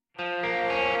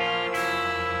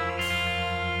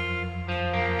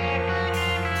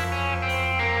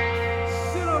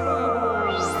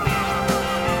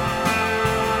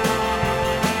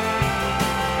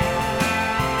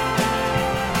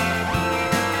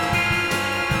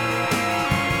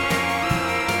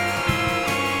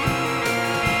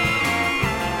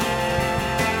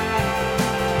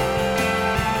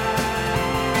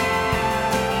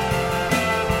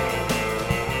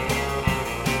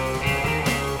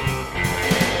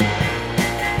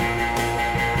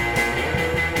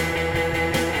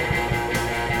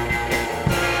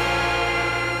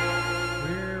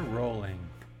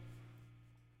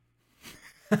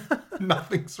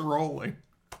Nothing's rolling.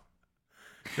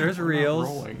 There's We're reels.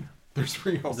 not rolling. There's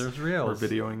reels. There's reels. We're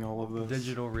videoing all of this.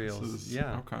 Digital reels.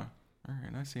 Yeah. Okay. All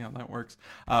right. I see how that works.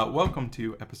 Welcome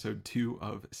to episode 2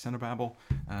 of Cinebabble.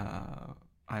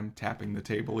 I'm tapping the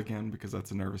table again because that's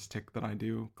a nervous tick that I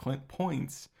do. Clint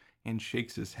points and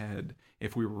shakes his head.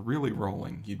 If we were really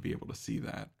rolling, you'd be able to see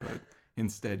that. But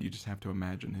instead, you just have to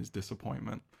imagine his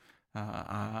disappointment.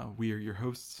 We are your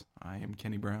hosts. I am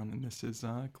Kenny Brown, and this is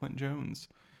Clint Jones.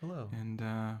 Hello. And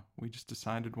we just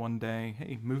decided one day,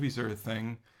 hey, movies are a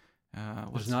thing.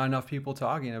 There's not enough people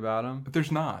talking about them.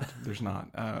 There's not.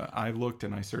 I looked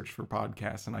and I searched for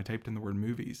podcasts and I typed in the word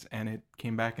movies and it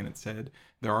came back and it said,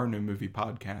 there are no movie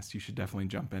podcasts. You should definitely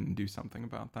jump in and do something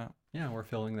about that. Yeah, we're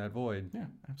filling that void. Yeah,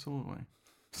 absolutely.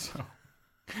 So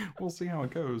we'll see how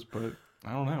it goes, but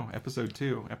I don't know. Episode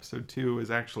 2. Episode 2 is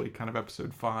actually kind of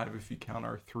episode 5 if you count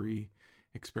our 3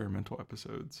 experimental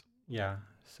episodes. Yeah.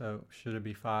 So should it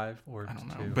be 5 or I don't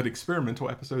 2? know. But experimental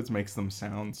episodes makes them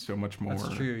sound so much more.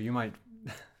 That's true. You might.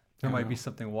 There might be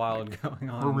something wild going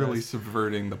on. We're really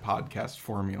subverting the podcast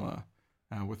formula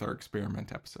with our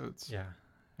experiment episodes. Yeah.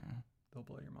 They'll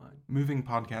blow your mind. Moving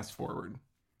podcasts forward.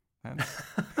 That's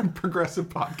progressive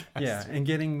podcast. Yeah, and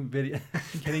getting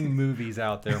movies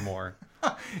out there more.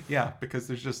 Yeah, because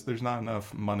there's not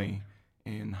enough money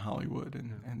in Hollywood,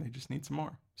 and they just need some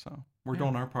more. So we're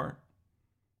doing our part.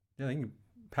 Yeah, they can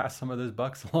pass some of those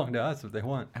bucks along to us if they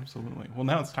want. Absolutely. Well,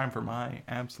 now it's time for my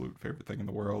absolute favorite thing in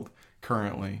the world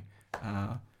currently.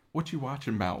 What you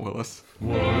watching about, Willis?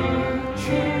 What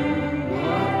you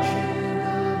watching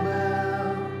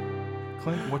about?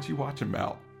 Clint, what you watching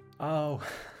about? Oh.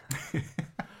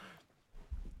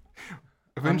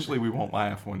 Eventually we won't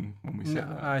laugh when we say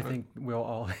that. I think we'll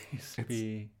always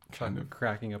be kind of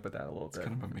cracking up at that a little bit. It's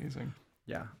kind of amazing.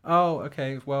 Yeah. Oh,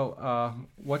 okay. Well,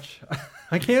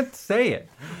 I can't say it.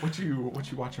 What you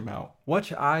watching about?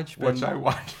 What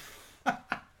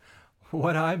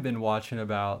I've been watching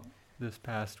about this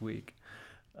past week.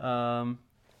 Well,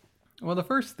 the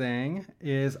first thing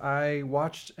is I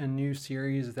watched a new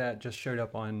series that just showed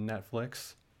up on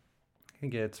Netflix. I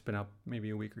think it's been up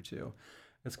maybe a week or two.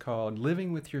 It's called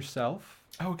Living with Yourself.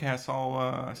 Okay, I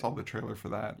saw the trailer for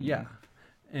that. Yeah.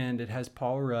 And it has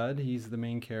Paul Rudd. He's the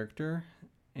main character.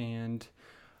 And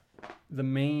the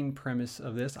main premise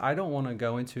of this, I don't want to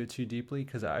go into it too deeply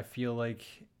because I feel like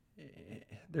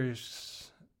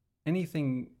there's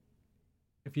anything,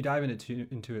 if you dive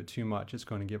into it too much, it's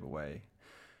going to give away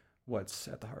what's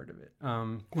at the heart of it.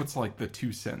 What's like the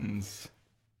 2-sentence?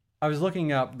 I was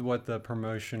looking up what the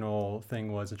promotional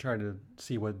thing was and trying to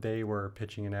see what they were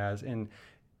pitching it as. And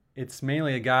it's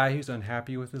mainly a guy who's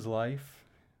unhappy with his life,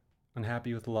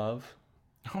 unhappy with love.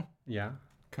 Oh. Yeah.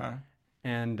 Okay.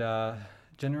 And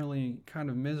generally kind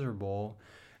of miserable,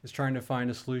 is trying to find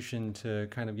a solution to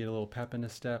kind of get a little pep in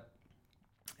his step.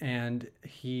 And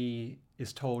he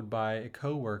is told by a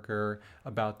coworker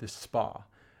about this spa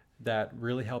that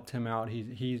really helped him out.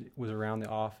 He was around the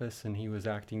office and he was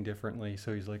acting differently.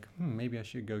 So he's like, maybe I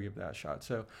should go give that a shot.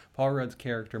 So Paul Rudd's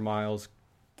character, Miles,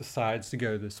 decides to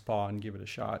go to the spa and give it a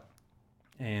shot.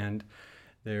 And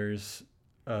there's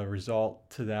a result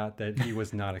to that he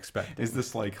was not expecting. Is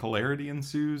this like hilarity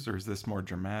ensues, or is this more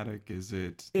dramatic? Is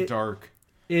it dark?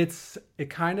 It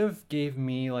kind of gave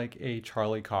me like a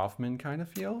Charlie Kaufman kind of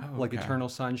feel, like Eternal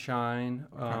Sunshine,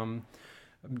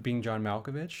 being John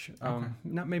Malkovich.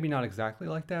 Maybe not exactly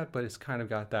like that, but it's kind of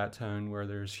got that tone where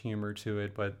there's humor to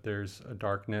it, but there's a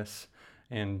darkness,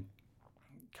 and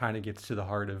kind of gets to the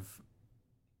heart of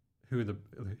who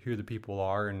the people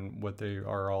are and what they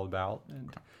are all about.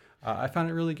 And I found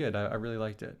it really good. I really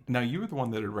liked it. Now, you were the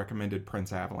one that had recommended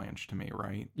Prince Avalanche to me,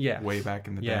 right? Yeah. Way back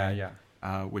in the day.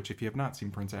 Yeah. Which, if you have not seen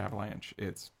Prince Avalanche,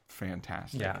 it's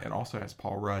fantastic. Yeah. It also has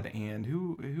Paul Rudd and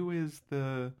who is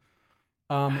the...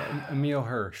 Emile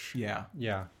Hirsch. Yeah.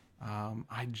 Yeah.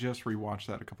 I just rewatched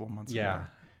that a couple of months ago.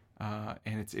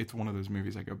 And it's one of those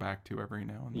movies I go back to every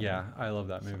now and then. Yeah, I love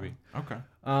that movie. So, okay.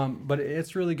 But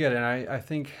it's really good, and I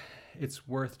think it's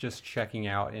worth just checking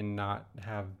out and not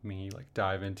have me like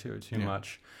dive into it too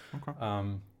much. Okay.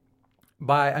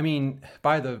 By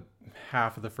the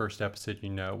half of the first episode, you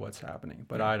know what's happening,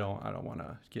 but I don't want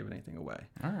to give anything away.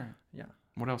 All right. Yeah.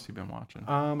 What else you been watching?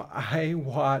 I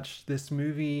watched this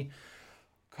movie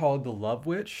called The Love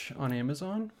Witch on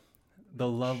Amazon. The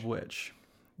Love Witch.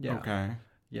 Yeah. Okay.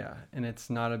 Yeah, and it's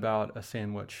not about a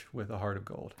sandwich with a heart of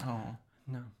gold. Oh.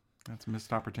 No. That's a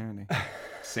missed opportunity.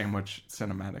 Sandwich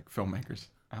cinematic filmmakers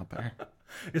out there.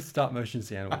 It's stop motion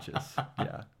sandwiches.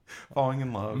 Yeah. Falling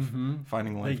in love,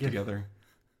 finding life get- together,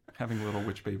 having little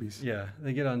witch babies. Yeah,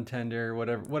 they get on Tinder,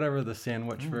 whatever the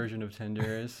sandwich version of Tinder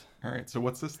is. All right, so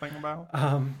what's this thing about?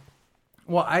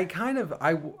 Well, I kind of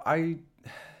I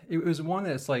it was one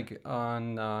that's like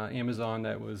on Amazon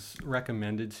that was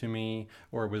recommended to me,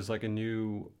 or it was like a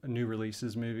new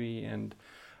releases movie, and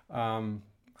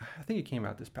I think it came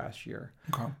out this past year.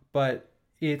 Okay. But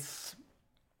it's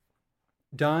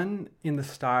done in the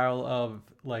style of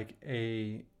like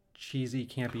a cheesy,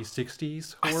 campy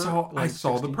 60s horror. I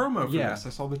saw the promo for Yeah. this. I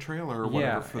saw the trailer or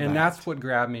whatever for that. And that's what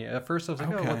grabbed me. At first I was like,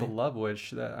 oh, Okay. what the Love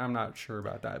Witch? That I'm not sure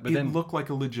about that. But It then looked like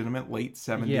a legitimate late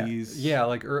 70s. yeah,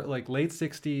 like late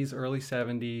 60s, early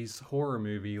 70s horror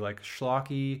movie, like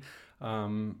schlocky,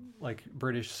 like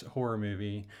British horror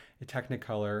movie, a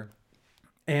Technicolor.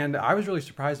 And I was really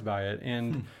surprised by it.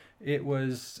 And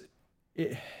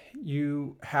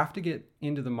you have to get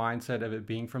into the mindset of it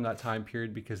being from that time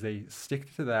period, because they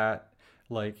stick to that,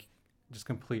 like, just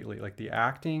completely, like the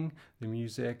acting, the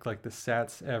music, like the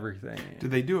sets, everything. Did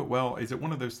they do it well? Is it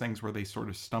one of those things where they sort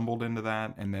of stumbled into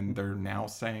that and then they're now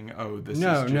saying, oh, this is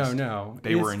just... No.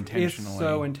 They were intentionally... It's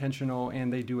so intentional,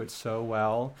 and they do it so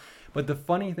well. But the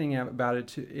funny thing about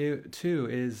it too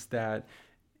is that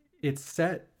it's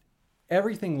set...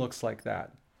 Everything looks like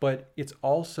that, but it's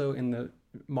also in the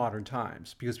modern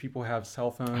times, because people have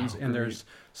cell phones, and there's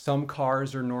some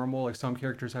cars are normal, like some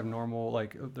characters have normal,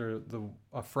 like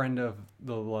a friend of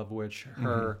the Love Witch,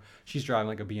 she's driving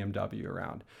like a BMW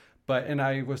around. And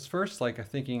I was first like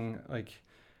thinking, like,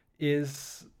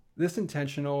 is this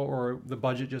intentional, or the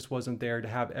budget just wasn't there to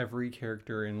have every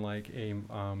character in like a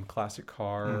classic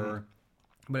car?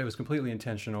 But it was completely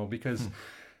intentional, because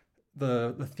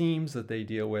the themes that they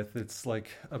deal with, it's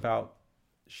like about...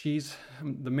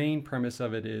 the main premise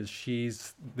of it is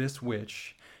she's this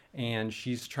witch, and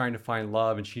she's trying to find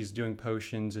love, and she's doing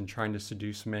potions and trying to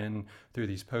seduce men through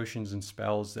these potions and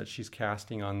spells that she's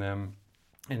casting on them.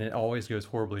 And it always goes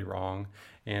horribly wrong,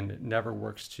 and it never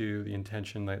works to the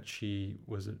intention that she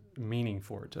was meaning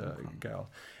for it to go.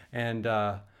 And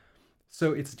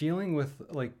so it's dealing with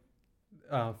like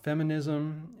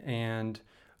feminism and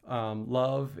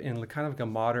love in kind of like a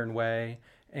modern way,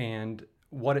 and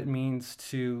what it means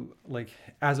to, like,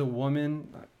 as a woman,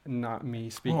 not me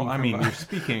speaking. Well, I mean, you're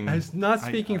speaking... I was not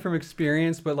speaking from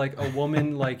experience, but like a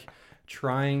woman, like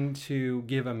trying to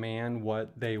give a man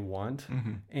what they want.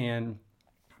 And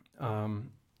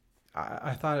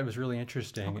I thought it was really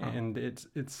interesting. And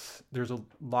there's a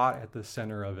lot at the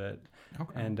center of it.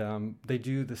 And they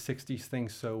do the 60s thing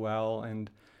so well. And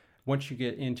once you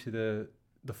get into the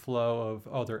flow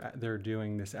of they're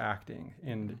doing this acting,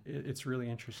 and it's really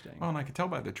interesting. Well, and I could tell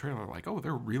by the trailer, like, oh,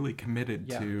 they're really committed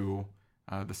to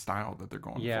the style that they're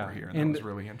going for here, and that was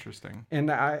really interesting. And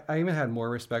I even had more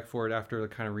respect for it after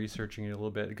kind of researching it a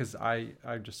little bit, because I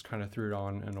just kind of threw it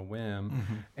on in a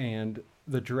whim. And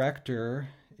the director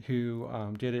who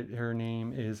did it, her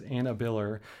name is Anna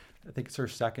Biller. I think it's her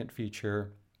second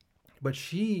feature, but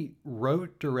she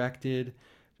wrote, directed,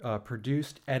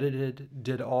 produced, edited,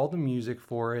 did all the music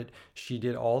for it. She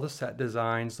did all the set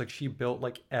designs. Like, she built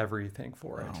like everything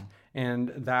for it.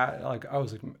 And that, like, I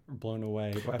was like blown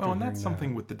away. Well, and that's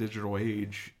something with the digital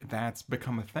age that's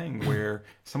become a thing where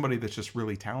somebody that's just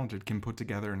really talented can put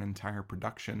together an entire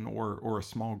production, or a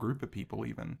small group of people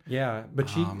even. Yeah, but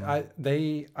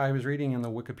I was reading in the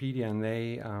Wikipedia, and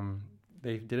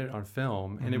they did it on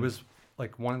film, and it was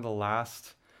like one of the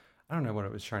last... I don't know what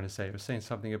it was trying to say. It was saying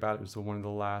something about it was one of the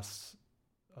last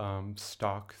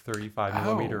stock 35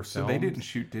 millimeter films. So they didn't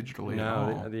shoot digitally at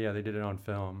all. They did it on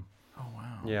film. Oh,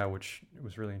 wow. Yeah, which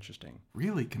was really interesting.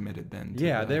 Really committed then.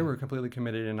 They were completely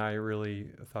committed, and I really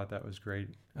thought that was great.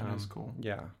 That is cool.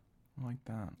 Yeah. I like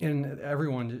that. And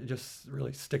everyone just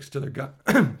really sticks to their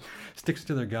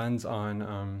guns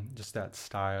on just that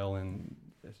style, and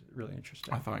it's really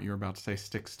interesting. I thought you were about to say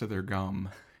sticks to their gum.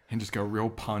 And just go real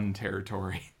pun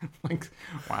territory. Like,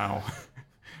 wow.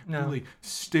 No. Really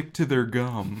stick to their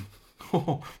gum.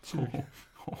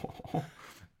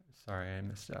 Sorry, I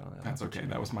missed out on that. That's okay.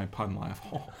 That was my pun laugh.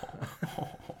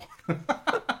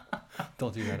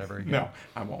 Don't do that ever again. No,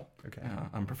 I won't. Okay.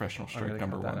 I'm professional strike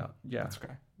number one. Out. Yeah. That's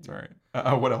okay. It's all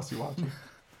right. What else you watching?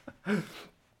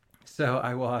 So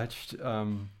I watched...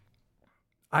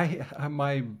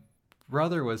 my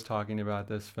brother was talking about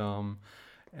this film...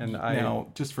 And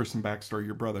now, just for some backstory,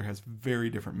 your brother has very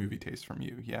different movie tastes from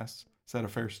you, yes? Is that a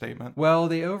fair statement? Well,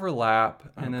 they overlap,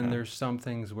 and then there's some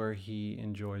things where he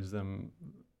enjoys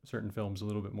certain films a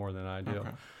little bit more than I do.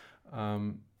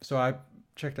 So I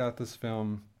checked out this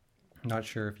film. I'm not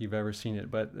sure if you've ever seen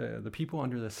it, but The People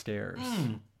Under the Stairs.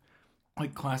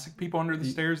 Like classic People Under the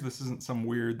Stairs? This isn't some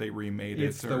weird they remade it?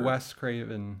 It's the Wes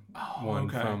Craven one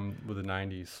from the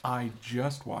 90s. I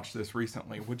just watched this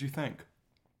recently. What'd you think?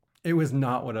 It was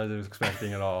not what I was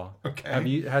expecting at all.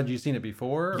 Okay. Had you seen it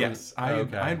before? Yes,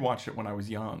 Okay. I had watched it when I was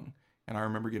young, and I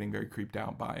remember getting very creeped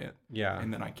out by it. Yeah.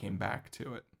 And then I came back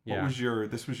to it. Yeah.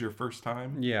 This was your first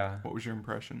time? Yeah. What was your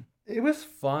impression? It was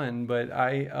fun, but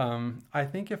I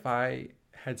think if I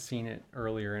had seen it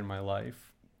earlier in my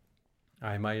life,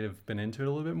 I might have been into it a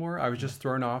little bit more. I was just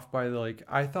thrown off by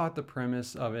I thought the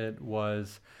premise of it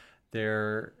was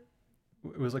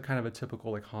it was kind of a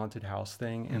typical haunted house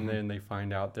thing, and then they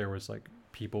find out there was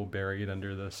people buried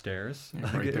under the stairs.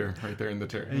 Yeah, right there in the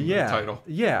title.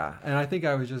 Yeah, and I think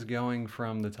I was just going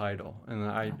from the title, and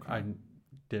I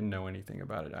didn't know anything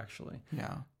about it actually.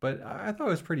 Yeah, but I thought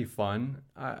it was pretty fun.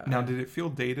 Now, did it feel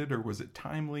dated, or was it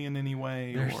timely in any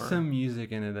way? There's some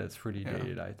music in it that's pretty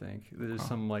dated. I think there's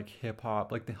some hip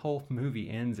hop. The whole movie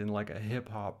ends in a hip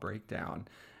hop breakdown,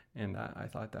 and I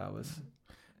thought that was.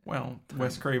 Well,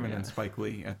 Wes Craven and Spike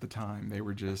Lee at the time, they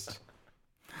were just...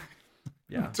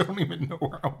 Yeah. I don't even know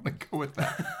where I want to go with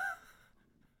that.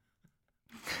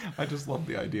 I just love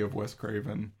the idea of Wes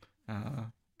Craven.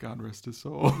 God rest his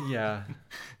soul. Yeah.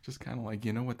 Just kind of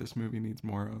you know what this movie needs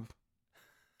more of?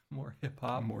 More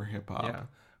hip-hop. More hip-hop. Yeah.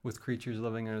 With creatures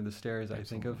living under the stairs, Absolutely. I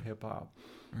think of hip-hop.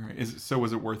 All right. So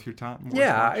was it worth your time?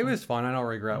 Yeah, it was fun. I don't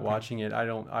regret watching it.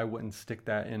 I wouldn't stick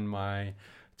that in my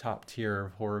top tier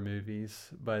of horror movies,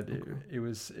 but it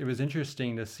was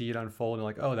interesting to see it unfold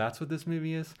and oh, that's what this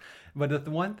movie is. But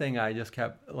the one thing I just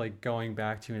kept going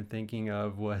back to and thinking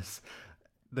of was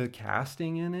the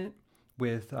casting in it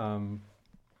with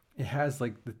it has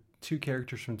the two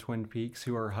characters from Twin Peaks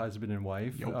who are husband and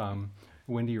wife. Yep.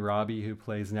 Wendy Robbie, who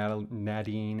plays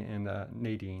Nadine, and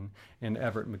Nadine, and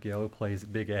Everett McGill, who plays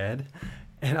Big Ed.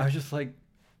 And I was just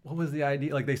what was the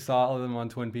idea? They saw all of them on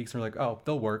Twin Peaks and were oh,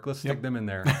 they'll work. Let's stick them in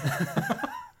there.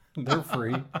 They're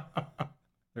free.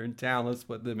 They're in town. Let's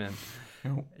put them in.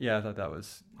 Yep. Yeah, I thought that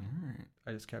was... All right.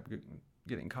 I just kept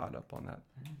getting caught up on that.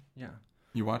 Yeah.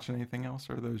 You watching anything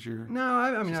else, or are those your... No,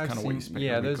 I mean, I've seen...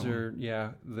 Yeah, those going? are... Yeah,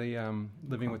 the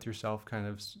Living With Yourself kind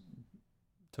of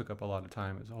took up a lot of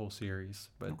time as a whole series.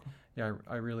 But yeah,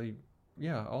 I really...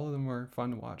 Yeah, all of them were fun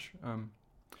to watch.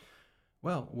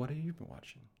 Well, what have you been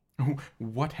watching?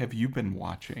 What have you been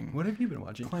watching? What have you been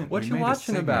watching? Clint, what you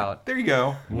watching about? There you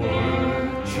go. What?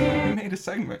 We made a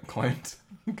segment, Clint.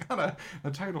 The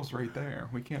title's right there.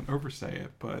 We can't oversay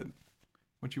it, but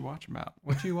what you watching about?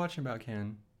 What you watching about,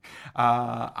 Ken?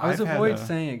 I avoid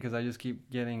saying it because I just keep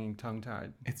getting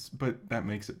tongue-tied. But that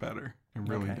makes it better. It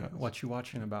really does. What you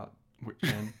watching about,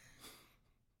 Ken?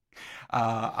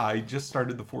 I just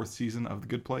started the 4th season of The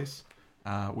Good Place,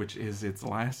 which is its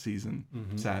last season,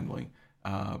 sadly.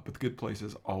 But The Good Place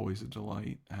is always a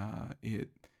delight. It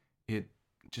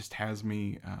just has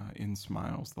me in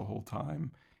smiles the whole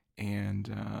time.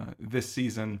 And this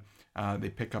season, they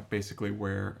pick up basically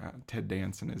where Ted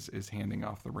Danson is handing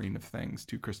off the reign of things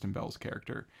to Kristen Bell's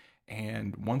character.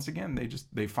 And once again,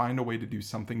 they find a way to do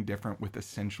something different with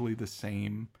essentially the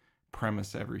same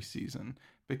premise every season.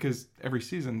 Because every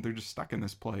season, they're just stuck in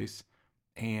this place,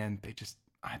 and they just...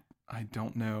 I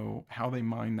don't know how they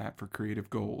mine that for creative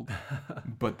gold,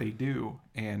 but they do,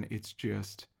 and it's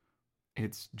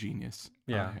genius.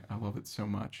 Yeah, I love it so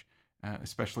much,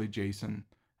 especially Jason.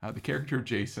 The character of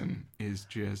Jason is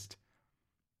just...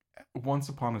 Once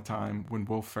upon a time, when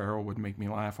Will Ferrell would make me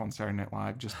laugh on Saturday Night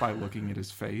Live just by looking at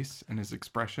his face and his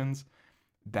expressions,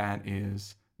 that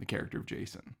is the character of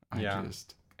Jason.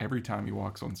 Every time he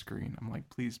walks on screen, I'm like,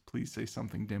 please say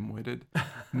something dim-witted.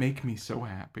 Make me so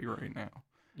happy right now.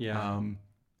 Yeah.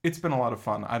 It's been a lot of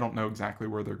fun. I don't know exactly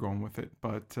where they're going with it,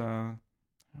 but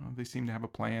they seem to have a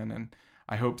plan, and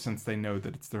I hope, since they know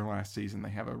that it's their last season, they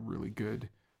have a really good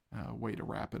way to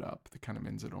wrap it up that kind of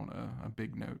ends it on a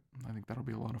big note. I think that'll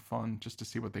be a lot of fun just to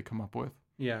see what they come up with.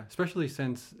 Yeah, especially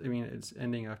since, it's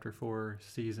ending after 4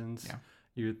 seasons. Yeah.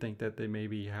 You would think that they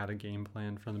maybe had a game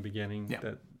plan from the beginning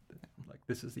that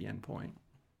this is the end point.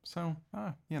 So,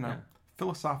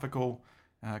 philosophical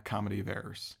comedy of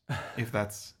errors, if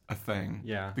that's a thing.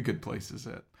 Yeah. The Good Place is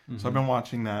it. So I've been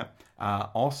watching that.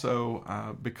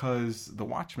 Also, because the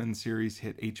Watchmen series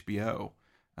hit HBO,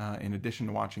 in addition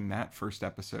to watching that first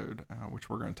episode, which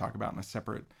we're going to talk about in a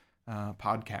separate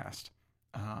podcast,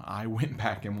 I went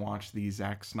back and watched the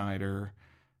Zack Snyder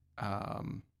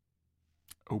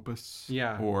opus.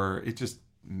 Yeah. Or it's just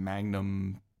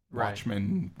Magnum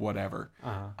Watchmen, whatever.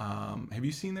 Have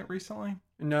you seen that recently?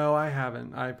 No, I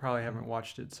haven't. I probably haven't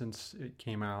watched it since it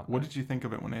came out. What did you think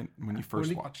of it when you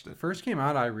first watched it? First came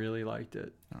out, I really liked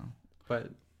it. Oh.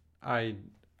 But I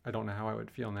don't know how I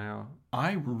would feel now.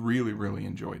 I really, really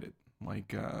enjoyed it.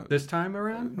 This time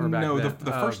around? Or back no, then?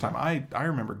 the first time. I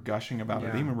remember gushing about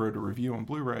it. I even wrote a review on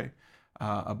Blu-ray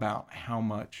about how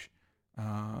much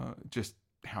just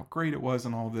how great it was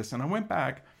and all of this. And I went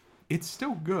back. It's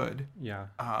still good. Yeah.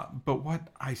 But what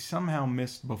I somehow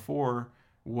missed before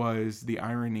was the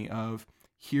irony of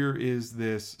here is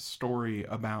this story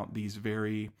about these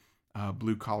very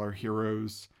blue-collar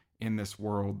heroes in this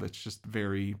world that's just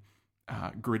very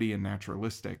gritty and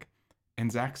naturalistic.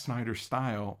 And Zack Snyder's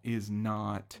style is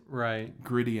not right.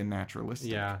 gritty and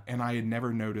naturalistic. Yeah. And I had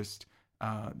never noticed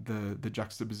the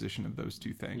juxtaposition of those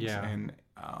two things. Yeah. And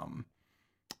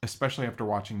especially after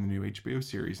watching the new HBO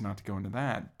series, not to go into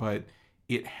that, but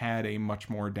it had a much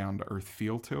more down-to-earth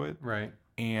feel to it. Right.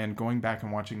 And going back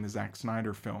and watching the Zack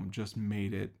Snyder film just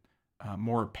made it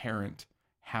more apparent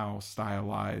how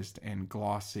stylized and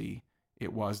glossy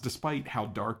it was. Despite how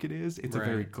dark it is, it's a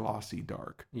very glossy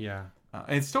dark. Yeah.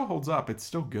 And it still holds up. It's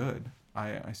still good.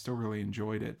 I still really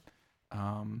enjoyed it.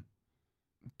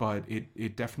 But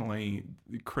it definitely,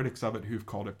 the critics of it who've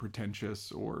called it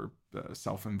pretentious or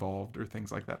self-involved or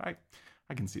things like that,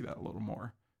 I can see that a little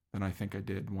more than I think I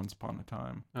did once upon a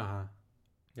time. Uh-huh.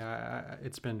 Yeah,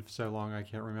 it's been so long I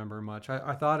can't remember much.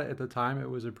 I thought at the time it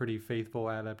was a pretty faithful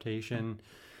adaptation,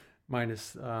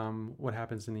 minus what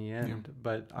happens in the end. Yeah.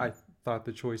 But I thought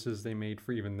the choices they made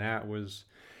for even that was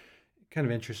kind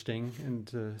of interesting, and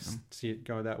to see it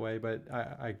go that way. But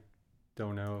I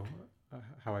don't know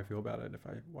how I feel about it if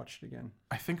I watch it again.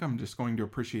 I think I'm just going to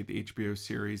appreciate the HBO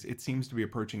series. It seems to be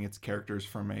approaching its characters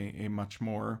from a much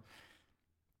more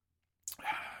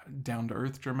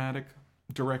down-to-earth dramatic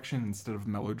direction instead of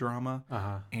melodrama.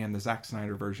 And the Zack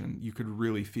Snyder version, you could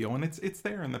really feel, and it's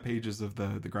there in the pages of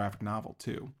the graphic novel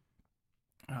too.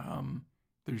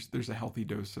 There's a healthy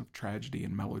dose of tragedy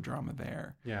and melodrama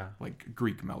there. Yeah, like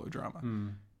Greek melodrama.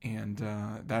 And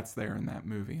that's there in that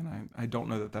movie, and I don't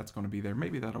know that that's going to be there.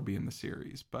 Maybe that'll be in the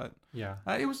series, but yeah,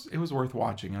 it was worth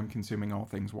watching. I'm consuming all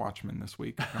things Watchmen this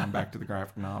week. Gone back to the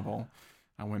graphic novel.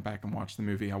 I went back and watched the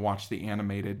movie. I watched the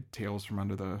animated Tales from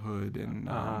Under the Hood, and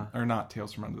or not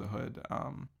Tales from Under the Hood.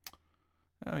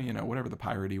 Whatever the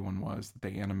piratey one was that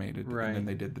they animated, and then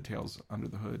they did the Tales Under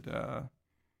the Hood,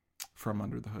 from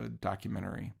Under the Hood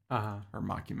documentary or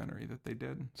mockumentary that they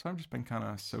did. So I've just been kind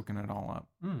of soaking it all up.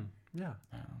 Yeah.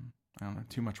 I don't know,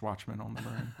 too much Watchmen on the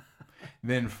brain.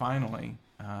 Then finally,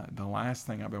 the last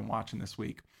thing I've been watching this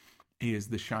week is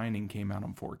The Shining came out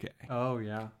on 4K. Oh,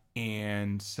 yeah.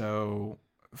 And so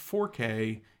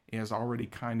 4K is already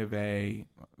kind of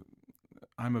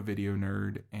I'm a video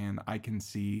nerd and I can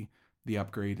see the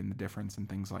upgrade and the difference and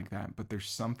things like that. But there's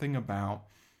something about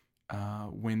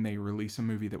when they release a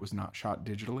movie that was not shot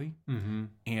digitally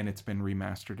and it's been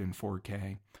remastered in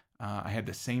 4K. I had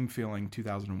the same feeling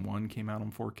 2001 came out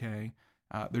on 4K.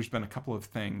 There's been a couple of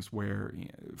things where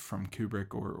from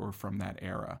Kubrick or from that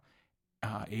era,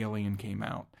 Alien came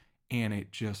out and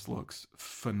it just looks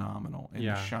phenomenal.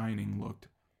 And Shining looked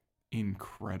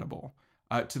incredible.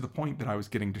 To the point that I was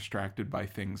getting distracted by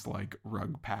things like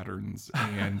rug patterns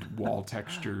and wall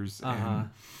textures. And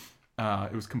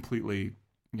it was completely,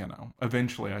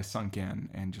 eventually I sunk in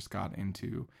and just got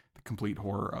into the complete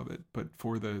horror of it. But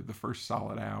for the first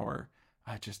solid hour,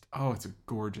 it's a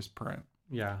gorgeous print.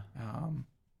 Yeah.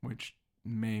 Which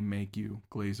may make you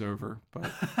glaze over,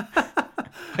 but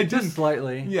I just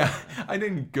slightly. Yeah. I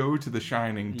didn't go to The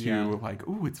Shining like,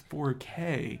 ooh, it's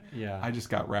 4K. Yeah. I just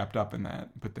got wrapped up in that.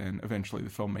 But then eventually the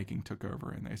filmmaking took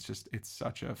over, and it's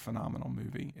such a phenomenal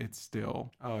movie. It's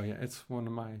still. Oh, yeah. It's one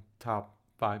of my top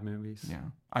 5 movies. Yeah.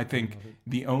 I think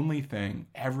the only thing,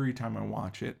 every time I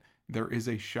watch it, there is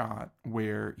a shot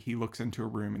where he looks into a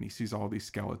room and he sees all these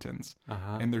skeletons.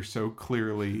 And they're so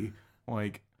clearly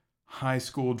like high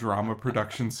school drama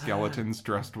production skeletons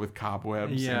dressed with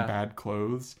cobwebs and bad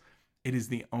clothes. It is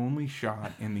the only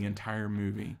shot in the entire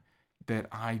movie that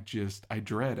I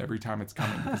dread every time it's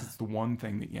coming, because it's the one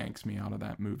thing that yanks me out of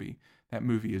that movie. That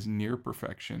movie is near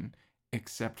perfection,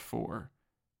 except for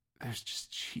there's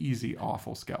just cheesy,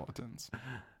 awful skeletons.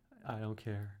 I don't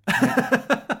care.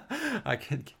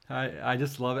 I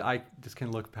just love it. I just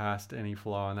can look past any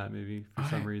flaw in that movie for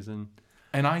some reason.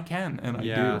 And I can, and I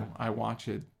do. I watch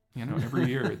it, every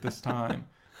year at this time,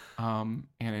 and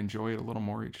enjoy it a little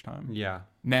more each time. Yeah.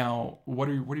 Now, what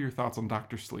are your thoughts on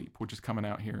Dr. Sleep, which is coming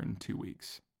out here in 2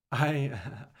 weeks? I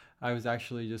was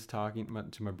actually just talking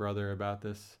to my brother about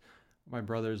this. My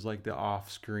brother's like the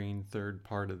off-screen third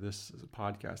part of this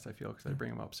podcast, I feel, because I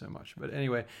bring him up so much. But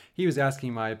anyway, he was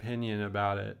asking my opinion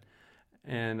about it,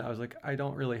 and I was like, I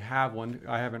don't really have one.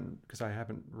 Because I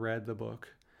haven't read the book,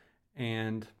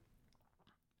 and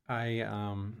I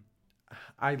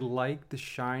like The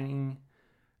Shining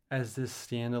as this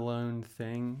standalone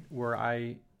thing where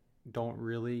I'm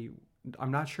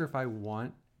not sure if I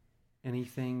want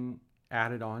anything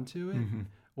added onto it,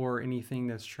 or anything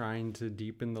that's trying to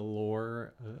deepen the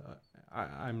lore.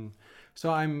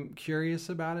 I'm curious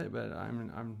about it, but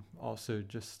I'm also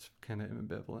just kind of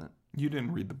ambivalent. You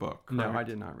didn't read the book, correct? No, I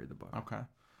did not read the book. Okay.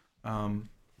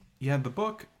 Yeah, the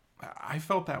book, I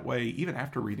felt that way even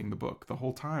after reading the book. The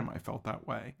whole time I felt that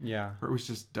way. Yeah. Where it was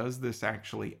just, does this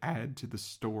actually add to the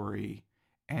story?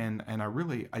 And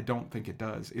I don't think it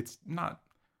does. It's not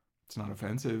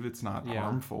offensive. It's not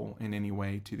harmful in any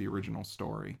way to the original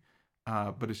story.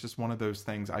 But it's just one of those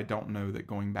things. I don't know that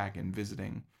going back and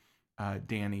visiting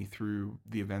Danny through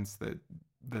the events that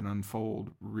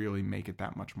unfold really make it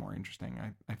that much more interesting.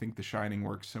 I think The Shining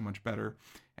works so much better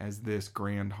as this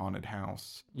grand haunted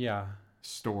house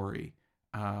story.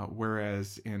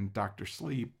 Whereas in Dr.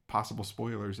 Sleep, possible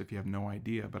spoilers if you have no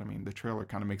idea, but I mean, the trailer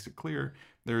kind of makes it clear,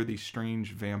 there are these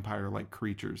strange vampire-like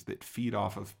creatures that feed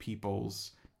off of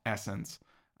people's essence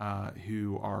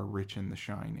who are rich in The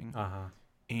Shining.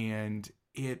 And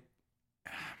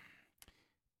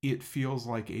it feels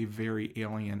like a very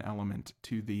alien element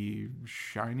to the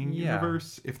Shining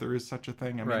universe, if there is such a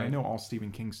thing. I mean, I know all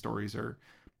Stephen King stories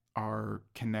are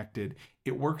connected.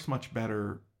 It works much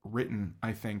better written,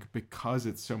 I think, because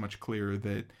it's so much clearer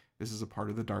that this is a part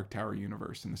of the Dark Tower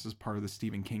universe and this is part of the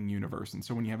Stephen King universe. And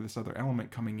so when you have this other element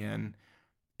coming in,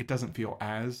 it doesn't feel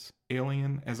as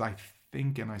alien as I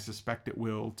think and I suspect it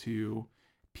will to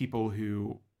people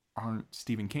who aren't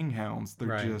Stephen King hounds.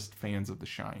 They're just fans of The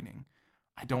Shining.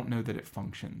 I don't know that it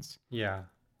functions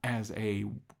as a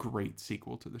great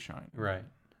sequel to The Shining. Right.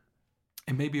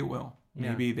 And maybe it will.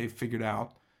 Maybe they've figured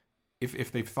out,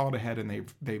 if they've thought ahead and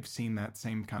they've seen that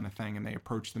same kind of thing and they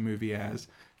approach the movie as,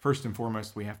 first and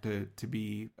foremost, we have to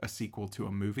be a sequel to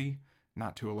a movie,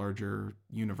 not to a larger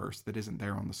universe that isn't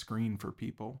there on the screen for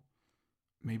people.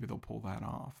 Maybe they'll pull that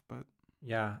off. But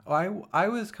yeah, I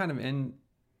was kind of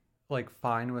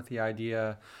fine with the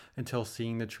idea until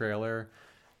seeing the trailer,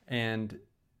 and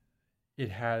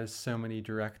it has so many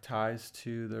direct ties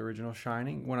to the original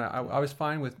Shining. When I was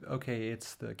fine with, okay,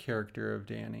 it's the character of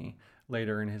Danny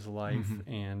later in his life,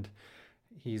 and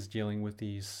he's dealing with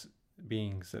these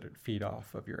beings that feed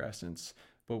off of your essence.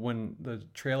 But when the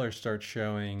trailer starts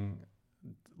showing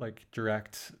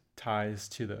direct ties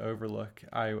to the Overlook,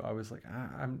 I was like,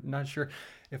 I'm not sure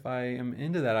if I am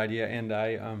into that idea. And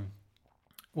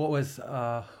what was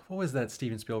that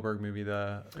Steven Spielberg movie?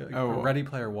 Ready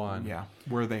Player One. Yeah,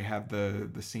 where they have the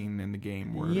scene in the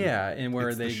game where and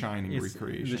where the Shining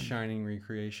recreation. The Shining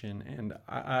recreation, and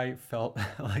I felt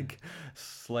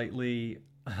slightly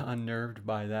unnerved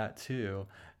by that too.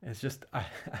 It's just I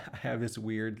have this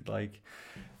weird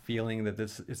feeling that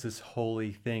it's this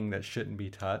holy thing that shouldn't be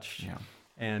touched. Yeah,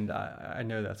 and I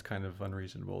know that's kind of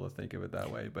unreasonable to think of it that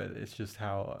way, but it's just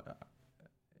how.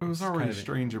 It was already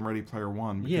strange in Ready Player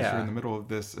One because you're in the middle of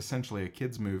this, essentially a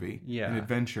kid's movie, an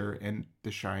adventure, and The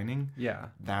Shining. Yeah.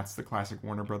 That's the classic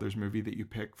Warner Brothers movie that you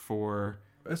pick for.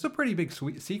 It's a pretty big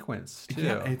sequence, too.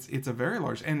 Yeah, it's a very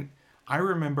large. And I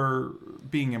remember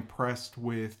being impressed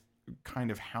with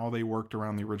kind of how they worked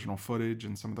around the original footage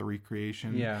and some of the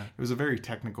recreation. Yeah. It was a very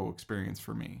technical experience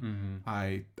for me.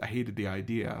 I hated the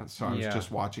idea, so I was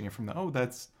just watching it from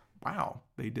wow,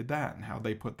 they did that and how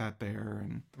they put that there,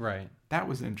 and that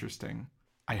was interesting.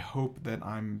 I hope that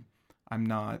I'm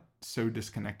not so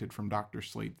disconnected from Dr.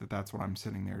 Sleep that that's what I'm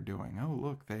sitting there doing. Oh,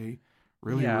 look, they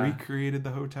really recreated the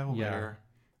hotel there.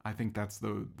 I think that's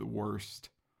the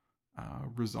worst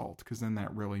result, because then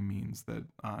that really means that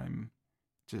I'm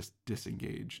just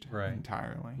disengaged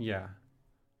entirely. Yeah.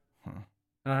 Huh.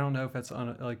 And I don't know if that's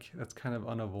that's kind of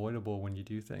unavoidable when you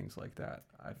do things like that.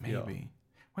 I feel. Maybe.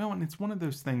 Well, and it's one of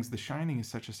those things, The Shining is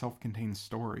such a self-contained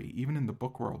story. Even in the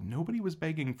book world, nobody was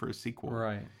begging for a sequel.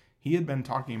 Right. He had been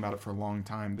talking about it for a long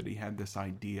time, that he had this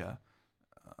idea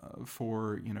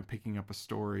for, picking up a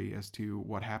story as to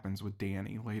what happens with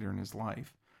Danny later in his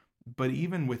life. But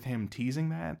even with him teasing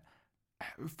that,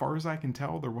 as far as I can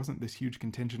tell, there wasn't this huge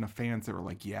contingent of fans that were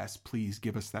like, yes, please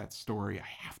give us that story.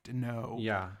 I have to know.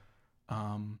 Yeah.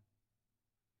 I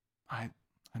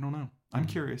don't know. I'm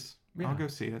curious. Yeah. I'll go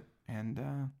see it. And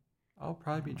I'll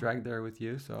probably be dragged there with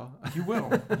you, so you will,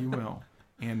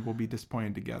 and we'll be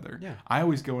disappointed together. Yeah, I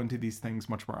always go into these things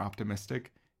much more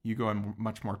optimistic. You go in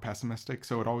much more pessimistic,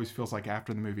 so it always feels like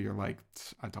after the movie you're like,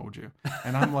 "I told you,"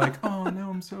 and I'm like, "Oh no,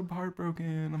 I'm so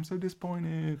heartbroken. I'm so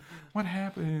disappointed. What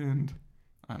happened?"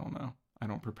 I don't know. I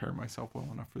don't prepare myself well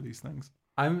enough for these things.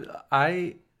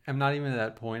 I'm not even at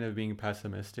that point of being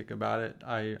pessimistic about it.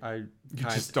 I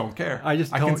just don't care. I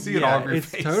can see it all over your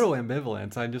face. It's total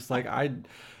ambivalence. I just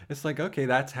it's okay,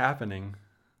 that's happening.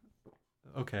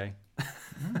 Okay.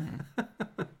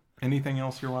 Anything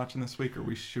else you're watching this week,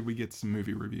 or should we get some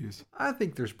movie reviews? I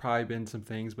think there's probably been some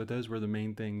things, but those were the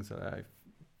main things that I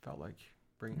felt like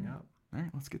bringing up. All right,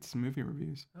 let's get some movie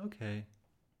reviews. Okay.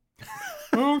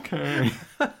 Okay.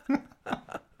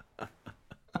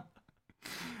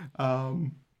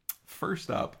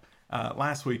 First up,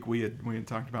 last week we had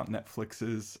talked about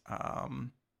Netflix's.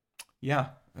 Yeah,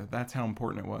 that's how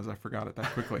important it was. I forgot it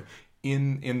that quickly.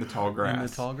 In the Tall Grass. In the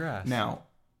Tall Grass. Now,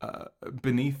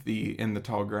 beneath the In the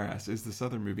Tall Grass is this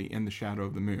other movie, In the Shadow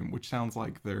of the Moon, which sounds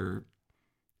like they're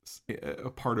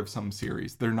a part of some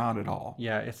series. They're not at all.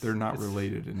 Yeah, they're not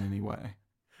related in any way.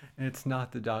 It's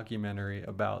not the documentary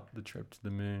about the trip to the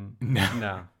moon.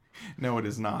 No. No, it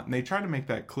is not. And they try to make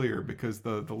that clear because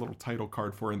the little title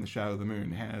card for In the Shadow of the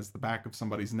Moon has the back of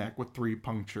somebody's neck with 3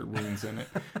 puncture wounds in it.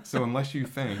 So unless you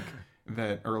think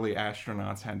that early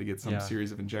astronauts had to get some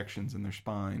series of injections in their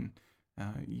spine,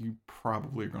 you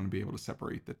probably are going to be able to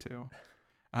separate the two.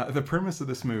 The premise of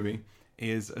this movie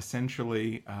is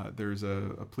essentially there's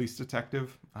a police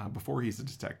detective. Before he's a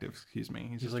detective, excuse me.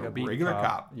 He's just like a regular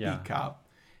cop. Beat cop.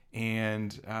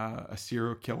 And a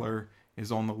serial killer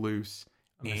is on the loose.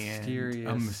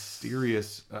 A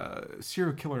mysterious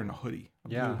serial killer in a hoodie,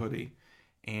 blue hoodie.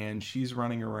 And she's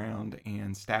running around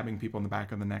and stabbing people in the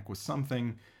back of the neck with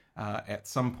something. At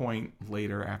some point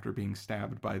later, after being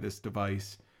stabbed by this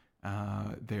device,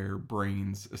 their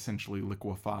brains essentially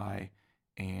liquefy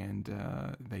and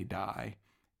they die.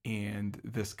 And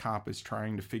this cop is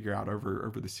trying to figure out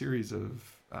over the series of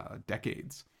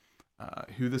decades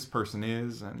who this person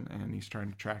is, and he's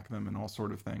trying to track them and all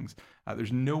sort of things.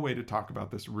 There's no way to talk about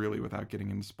this really without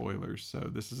getting into spoilers, so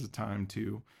this is a time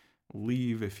to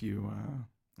leave if you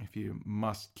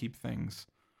must keep things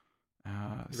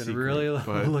I've been really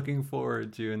looking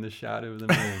forward to In the Shadow of the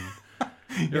Moon.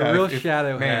 You're a real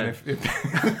shadow head.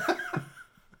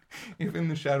 If In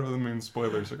the Shadow of the Moon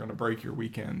spoilers are going to break your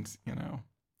weekend,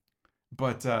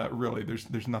 But really,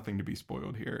 there's nothing to be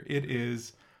spoiled here. It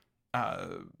is...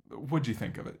 what'd you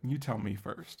think of it? You tell me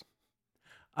first.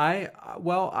 I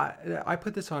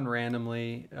put this on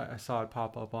randomly. I saw it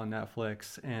pop up on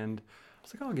Netflix, and I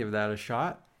was like, I'll give that a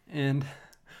shot. And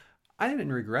I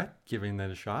didn't regret giving that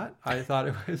a shot. I thought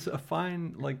it was a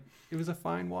fine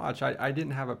watch. I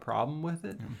didn't have a problem with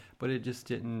it, but it just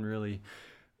didn't really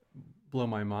blow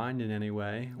my mind in any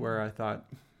way. Where I thought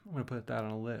I'm going to put that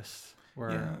on a list.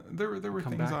 There were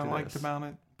things I liked about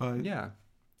it, but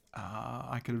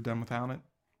I could have done without it.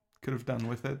 Could have done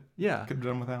with it. Yeah. Could have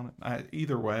done without it.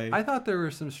 Either way. I thought there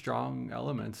were some strong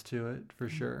elements to it, for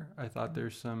sure. I thought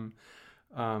there's some...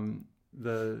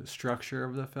 the structure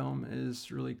of the film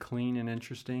is really clean and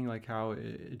interesting, like how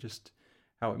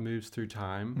it moves through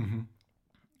time.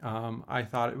 Mm-hmm. I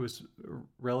thought it was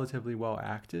relatively well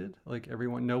acted. Like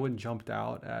no one jumped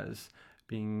out as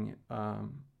being...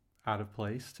 out of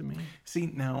place to me.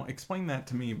 See, now explain that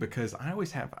to me, because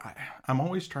I'm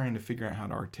always trying to figure out how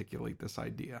to articulate this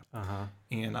idea.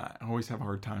 And I always have a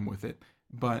hard time with it.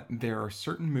 But there are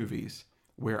certain movies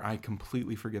where I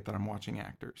completely forget that I'm watching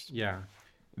actors. Yeah.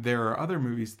 There are other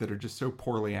movies that are just so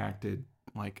poorly acted,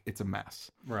 like it's a mess.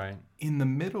 Right. In the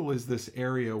middle is this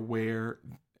area where,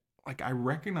 like, I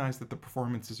recognize that the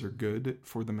performances are good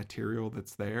for the material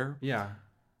that's there. Yeah.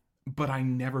 But I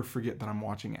never forget that I'm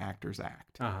watching actors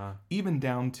act. Even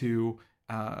down to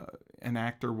an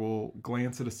actor will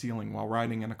glance at a ceiling while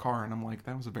riding in a car, and I'm like,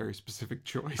 that was a very specific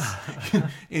choice.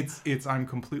 I'm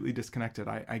completely disconnected.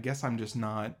 I guess I'm just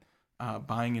not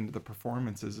buying into the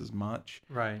performances as much.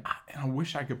 Right. I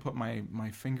wish I could put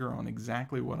my finger on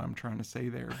exactly what I'm trying to say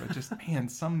there, but just, man,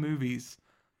 some movies,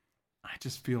 I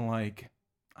just feel like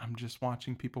I'm just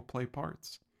watching people play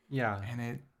parts. Yeah.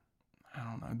 And I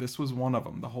don't know. This was one of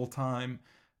them the whole time.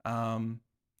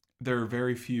 There are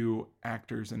very few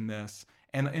actors in this,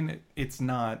 and it's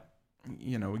not,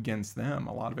 against them.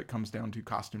 A lot of it comes down to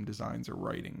costume designs or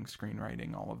writing,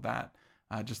 screenwriting, all of that.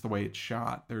 Just the way it's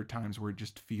shot. There are times where it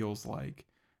just feels like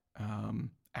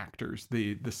actors.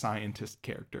 The scientist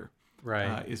character,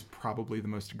 right, is probably the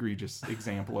most egregious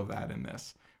example of that in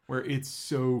this, where it's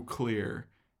so clear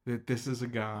that this is a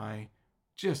guy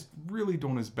just really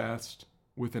doing his best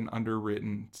with an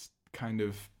underwritten kind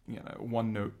of,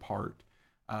 one-note part.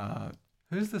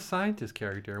 Who's the scientist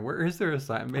character? Where is there a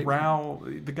scientist? Rao,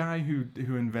 the guy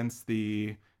who invents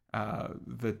the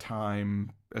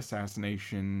time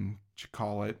assassination, you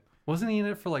call it. Wasn't he in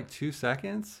it for like 2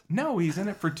 seconds? No, he's in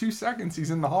it for 2 seconds.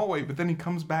 He's in the hallway, but then he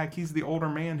comes back. He's the older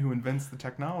man who invents the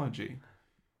technology.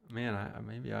 Man,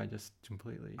 maybe I just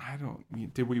completely...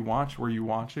 Were you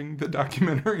watching the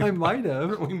documentary? I might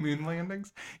have. Early moon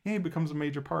landings? Yeah, he becomes a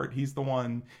major part. He's the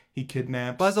one, he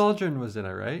kidnaps... Buzz Aldrin was in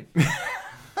it, right?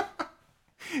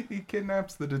 He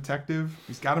kidnaps the detective.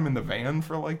 He's got him in the van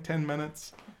for like 10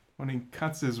 minutes when he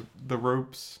cuts the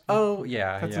ropes. Oh,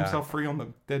 yeah, Cuts yeah. himself free on the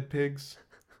dead pigs.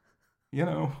 You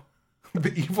know,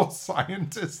 the evil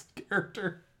scientist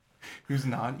character who's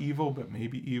not evil, but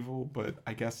maybe evil, but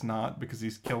I guess not because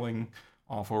he's killing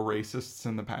awful racists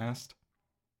in the past.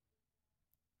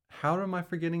 How am I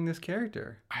forgetting this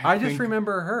character? I I just think-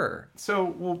 remember her.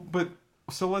 So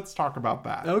let's talk about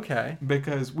that. Okay.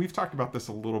 Because we've talked about this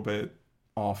a little bit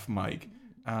off mic,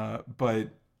 but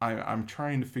I'm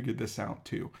trying to figure this out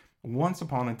too. Once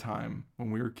upon a time,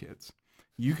 when we were kids,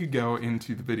 you could go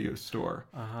into the video store,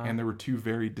 and there were two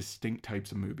very distinct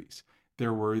types of movies.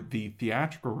 There were the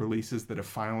theatrical releases that have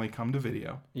finally come to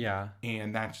video, Yeah.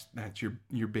 and that's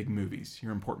your big movies,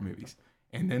 your important movies.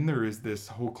 And then there is this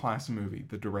whole class of movie,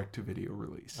 the direct-to-video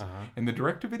release. And the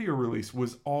direct-to-video release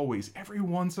was always, every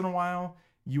once in a while,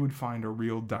 you would find a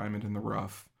real diamond in the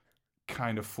rough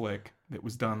kind of flick that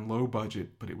was done low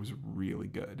budget, but it was really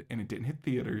good. And it didn't hit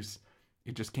theaters.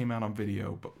 It just came out on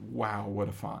video, but wow, what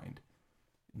a find.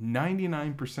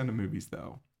 99% of movies,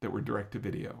 though, that were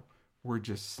direct-to-video were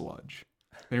just sludge.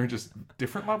 They were just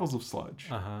different levels of sludge.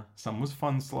 Some was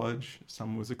fun sludge,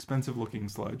 some was expensive-looking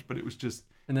sludge, but it was just...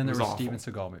 And then there were awful. Steven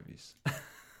Seagal movies.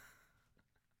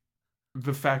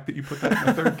 The fact that you put that in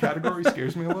the third category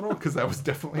scares me a little, because that was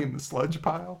definitely in the sludge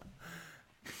pile.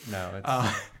 No,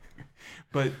 it's...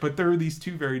 But there are these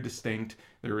two very distinct.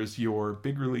 There is your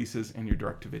big releases and your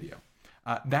direct-to-video.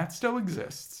 That still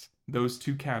exists, those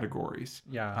two categories.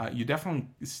 Yeah. You definitely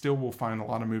still will find a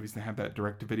lot of movies that have that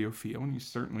direct-to-video feel, and you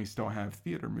certainly still have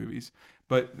theater movies.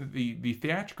 But the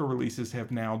theatrical releases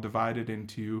have now divided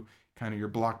into kind of your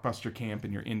blockbuster camp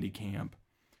and your indie camp.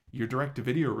 Your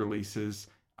direct-to-video releases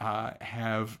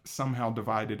have somehow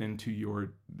divided into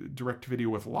your direct-to-video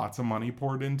with lots of money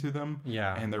poured into them.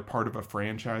 Yeah. And they're part of a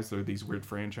franchise. They're these weird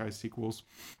franchise sequels.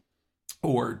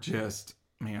 Or just,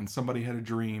 man, somebody had a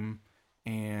dream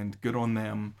and good on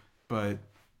them, but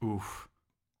oof.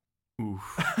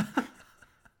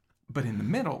 But in the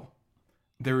middle,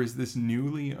 there is this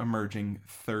newly emerging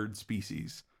third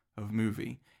species of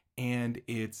movie, and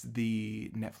it's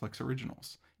the Netflix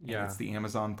originals. Yeah. It's the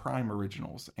Amazon Prime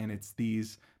originals, and it's the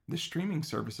streaming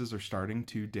services are starting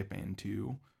to dip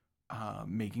into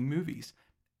making movies,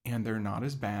 and they're not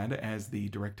as bad as the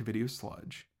direct-to-video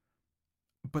sludge,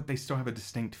 but they still have a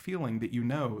distinct feeling that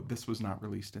this was not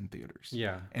released in theaters.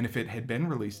 Yeah. And if it had been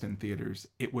released in theaters,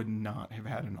 it would not have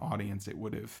had an audience. It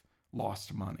would have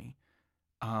lost money.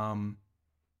 And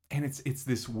it's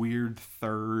this weird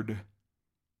third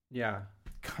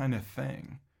kind of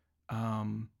thing. I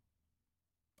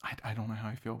don't know how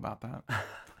I feel about that.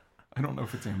 I don't know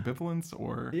if it's ambivalence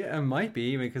or... Yeah, it might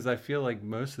be, because I feel like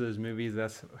most of those movies,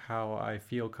 that's how I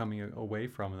feel coming away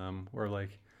from them. Or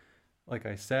like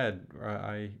I said,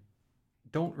 I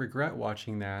don't regret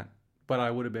watching that, but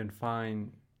I would have been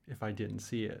fine if I didn't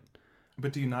see it.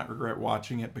 But do you not regret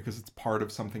watching it because it's part of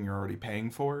something you're already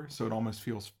paying for? So it almost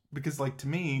feels... Because like to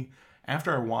me,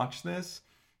 after I watched this,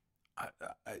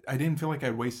 I didn't feel like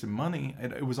I'd wasted money.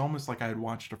 It was almost like I had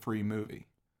watched a free movie.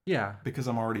 Yeah. Because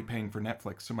I'm already paying for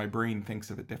Netflix, so my brain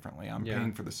thinks of it differently. I'm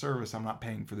paying for the service, I'm not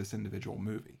paying for this individual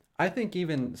movie. I think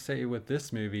even, say, with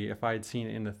this movie, if I had seen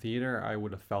it in the theater, I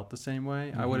would have felt the same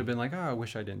way. I would have been like, oh, I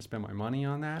wish I didn't spend my money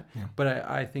on that. Yeah. But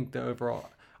I think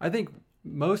I think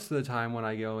most of the time when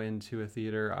I go into a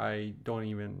theater, I don't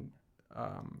even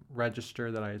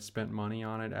register that I had spent money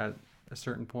on it at a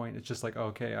certain point. It's just like,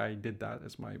 okay, I did that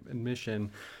as my admission.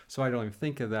 So I don't even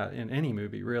think of that in any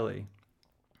movie, really.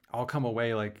 I'll come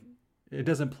away like it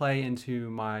doesn't play into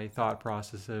my thought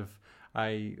process of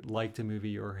I liked a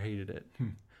movie or hated it.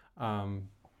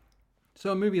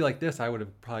 So a movie like this, I would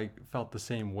have probably felt the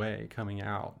same way coming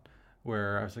out,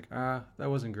 where I was like, that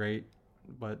wasn't great,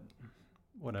 but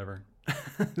whatever.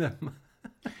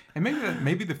 And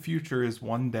maybe the future is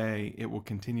one day it will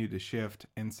continue to shift,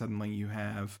 and suddenly you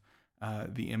have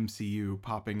the MCU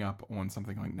popping up on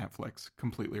something like Netflix,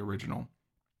 completely original.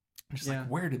 Just like,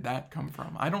 where did that come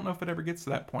from? I don't know if it ever gets to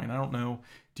that point. I don't know.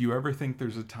 Do you ever think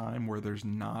there's a time where there's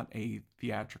not a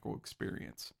theatrical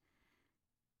experience?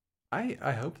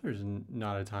 I hope there's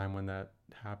not a time when that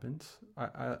happens.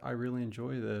 I really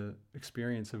enjoy the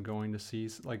experience of going to see,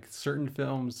 like, certain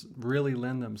films really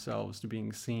lend themselves to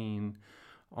being seen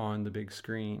on the big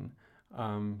screen.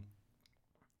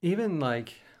 Even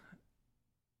like,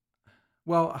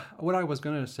 well, what I was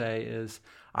going to say is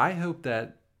I hope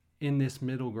that in this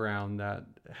middle ground that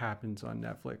happens on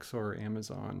Netflix or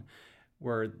Amazon,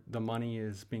 where the money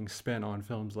is being spent on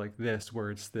films like this,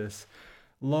 where it's this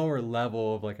lower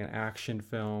level of like an action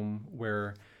film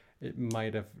where it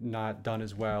might have not done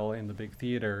as well in the big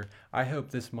theater. I hope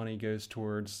this money goes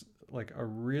towards like a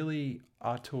really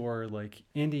auteur, like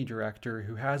indie director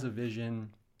who has a vision,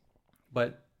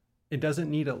 but it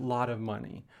doesn't need a lot of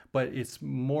money, but it's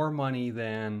more money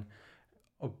than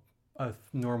a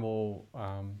normal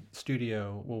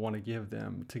studio will want to give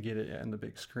them to get it on the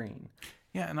big screen.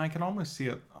 Yeah, and I can almost see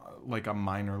it like a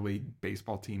minor league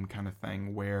baseball team kind of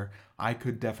thing where I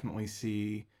could definitely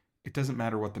see, it doesn't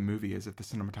matter what the movie is, if the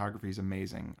cinematography is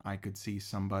amazing, I could see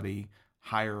somebody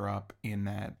higher up in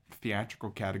that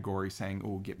theatrical category saying,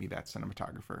 oh, get me that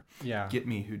cinematographer. Yeah. Get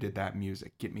me who did that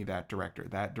music. Get me that director.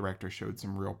 That director showed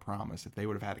some real promise. If they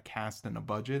would have had a cast and a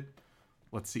budget,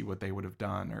 let's see what they would have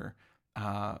done. Or,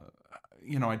 I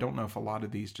don't know if a lot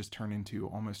of these just turn into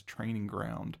almost training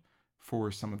ground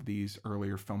for some of these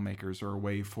earlier filmmakers, or a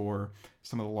way for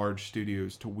some of the large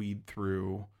studios to weed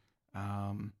through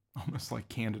almost like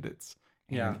candidates.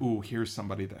 And, yeah. Ooh, here's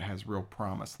somebody that has real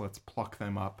promise. Let's pluck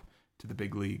them up to the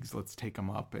big leagues. Let's take them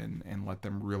up and let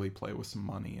them really play with some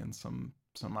money and some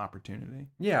opportunity.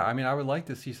 Yeah, I mean, I would like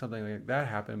to see something like that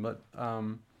happen, but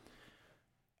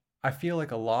I feel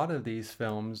like a lot of these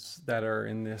films that are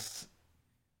in this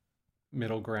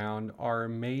middle ground are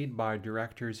made by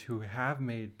directors who have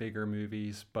made bigger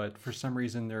movies, but for some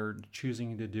reason they're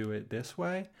choosing to do it this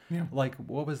way. Yeah. Like,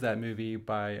 what was that movie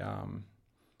by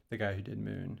the guy who did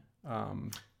Moon?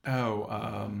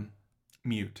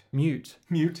 Mute.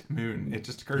 Moon. It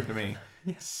just occurred to me.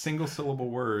 Yeah. Single syllable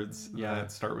words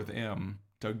that start with M.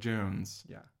 Doug Jones.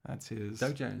 Yeah. That's his.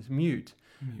 Doug Jones. Mute.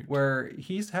 Where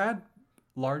he's had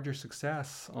larger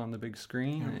success on the big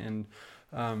screen.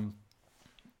 Yeah. And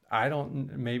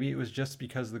maybe it was just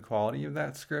because of the quality of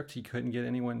that script, he couldn't get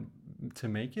anyone to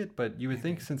make it. But you would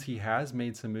think, since he has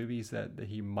made some movies, that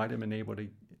he might have been able to,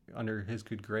 under his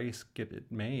good grace, get it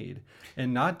made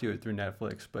and not do it through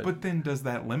Netflix. But then does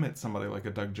that limit somebody like a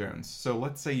Doug Jones? So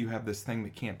let's say you have this thing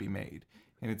that can't be made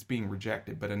and it's being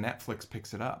rejected, but a Netflix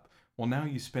picks it up. Well, now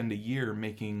you spend a year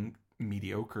making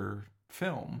mediocre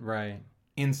film. Right.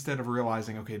 Instead of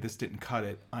realizing, okay, this didn't cut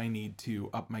it, I need to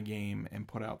up my game and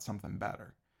put out something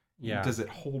better. Yeah. Does it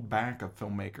hold back a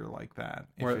filmmaker like that?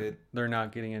 Or they're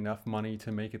not getting enough money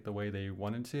to make it the way they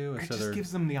wanted to? It just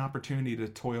gives them the opportunity to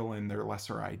toil in their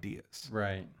lesser ideas.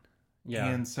 Right. Yeah.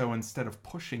 And so instead of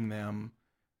pushing them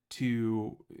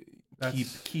to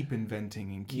keep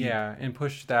inventing and keep... Yeah, and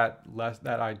push that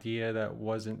idea that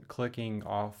wasn't clicking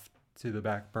off to the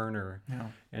back burner,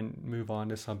 and move on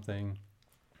to something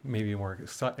maybe more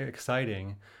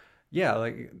exciting. Yeah,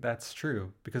 like, that's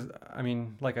true. Because, I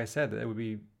mean, like I said, it would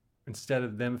be, instead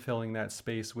of them filling that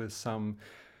space with some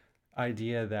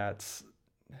idea that's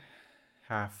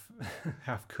half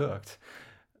cooked,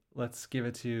 let's give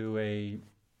it to an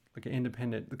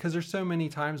independent, because there's so many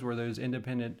times where those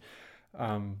independent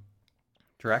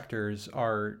directors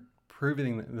are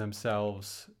proving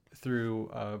themselves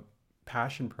through a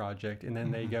passion project, and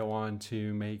then they go on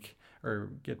to make, or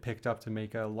get picked up to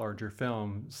make a larger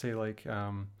film, say like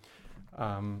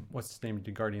what's his name,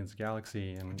 did Guardians of the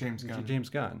Galaxy, and James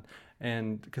Gunn,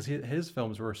 and because his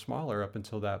films were smaller up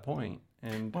until that point.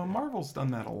 And well, Marvel's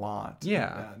done that a lot.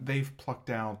 Yeah. They've plucked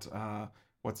out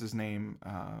what's his name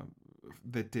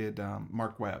that did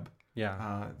Mark Webb,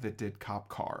 that did Cop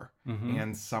Car,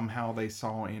 and somehow they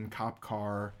saw in Cop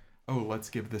Car, oh, let's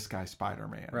give this guy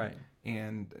Spider-Man. Right.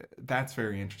 And that's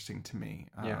very interesting to me.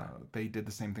 They did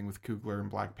the same thing with Coogler and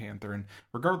Black Panther, and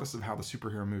regardless of how the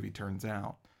superhero movie turns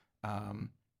out,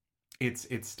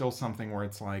 it's still something where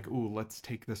it's like, ooh, let's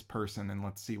take this person and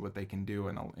let's see what they can do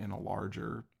in a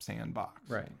larger sandbox.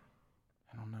 Right.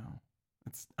 I don't know.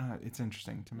 It's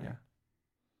interesting to me. Yeah.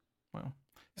 Well,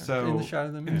 so In the Shadow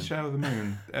of the Moon. In the Shadow of the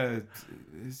Moon,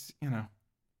 is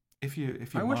if you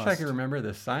I wish I could remember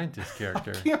the scientist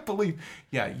character. I can't believe.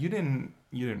 Yeah, you didn't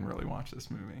really watch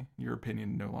this movie. Your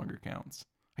opinion no longer counts.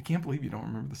 I can't believe you don't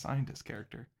remember the scientist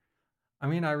character. I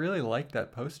mean, I really liked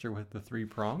that poster with the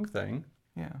 3-prong thing.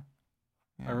 Yeah.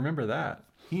 I remember that.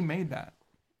 He made that.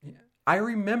 Yeah. I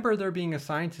remember there being a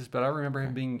scientist, but I remember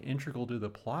him being integral to the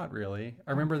plot, really.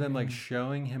 I remember them like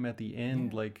showing him at the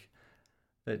end, like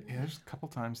that. Yeah, there's a couple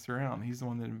times throughout. He's the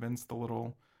one that invents the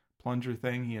little plunger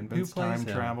thing. He invents time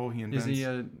travel. He invents. Is he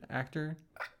an actor?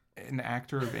 An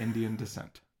actor of Indian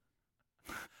descent.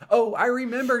 Oh, I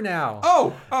remember now.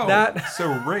 Oh, that.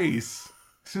 So race.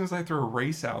 As soon as I throw a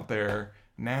race out there,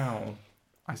 now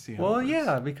I see how. Well,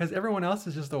 yeah, because everyone else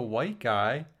is just a white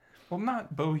guy. Well,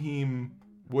 not Boheme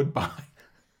Woodbine.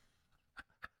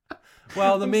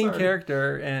 Well, the main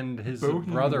character and his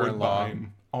Boheme brother-in-law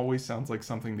Woodbine always sounds like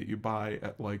something that you buy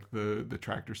at like the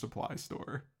Tractor Supply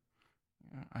store.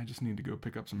 I just need to go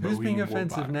pick up some. Who's Boheme being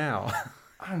offensive Woodbine. now?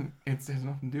 It has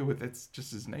nothing to do with it's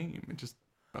just his name. It's just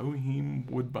Boheem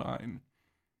Woodbine,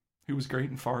 who was great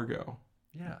in Fargo.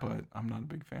 Yeah. But I'm not a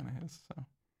big fan of his. So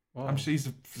Well, I'm sure he's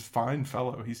a fine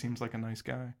fellow. He seems like a nice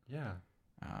guy. yeah.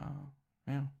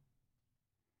 Yeah.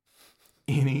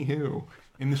 Anywho,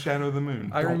 In the Shadow of the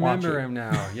Moon. I Don't watch remember it. him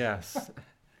now. Yes.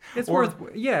 It's Or worth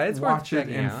it's worth Watch it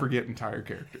checking and out. forget entire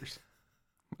characters.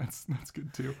 That's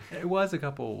good too. It was a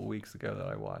couple weeks ago that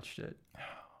I watched it.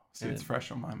 See, it's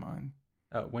fresh on my mind.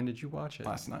 When did you watch it?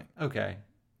 Last night. Okay.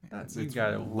 It's You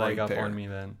got a leg right up there. on me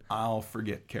then. I'll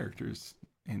forget characters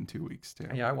in 2 weeks too.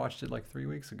 Yeah, I watched it like 3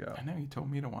 weeks ago. I know you told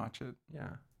me to watch it. Yeah.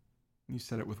 You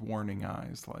said it with warning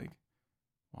eyes, like,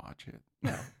 watch it.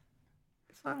 Yeah.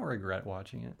 I don't regret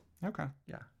watching it. Okay.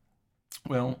 Yeah.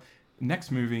 Well,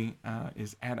 next movie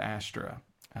is Ad Astra.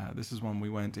 This is one we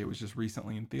went. It was just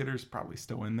recently in theaters, probably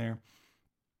still in there.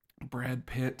 Brad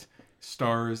Pitt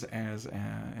stars as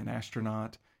an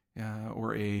astronaut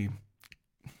or a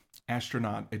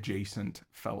astronaut adjacent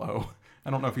fellow. I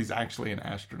don't know if he's actually an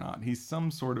astronaut. He's some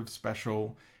sort of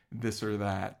special this or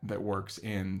that works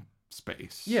in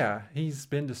space. Yeah, he's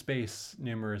been to space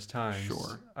numerous times.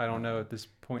 Sure. I don't know at this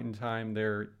point in time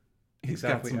He's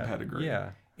got some pedigree.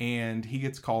 Yeah. And he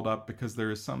gets called up because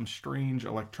there is some strange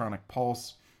electronic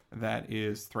pulse that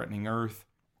is threatening Earth.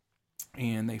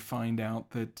 And they find out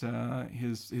that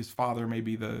his father may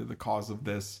be the cause of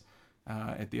this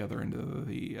at the other end of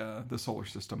the solar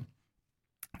system.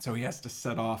 So he has to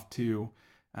set off to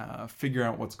figure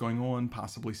out what's going on,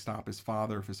 possibly stop his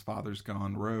father if his father's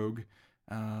gone rogue.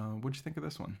 What'd you think of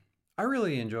this one? I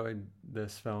really enjoyed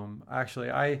this film. Actually,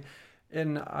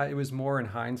 it was more in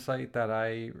hindsight that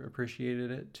I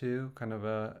appreciated it too. Kind of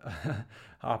a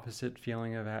opposite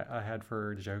feeling I had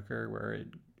for Joker, where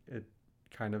it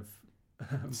kind of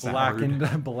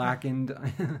blackened.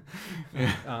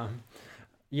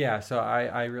 Yeah. So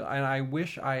I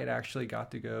wish I had actually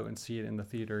got to go and see it in the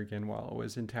theater again while I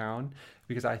was in town,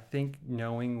 because I think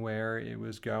knowing where it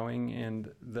was going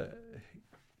and the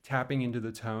tapping into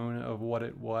the tone of what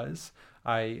it was,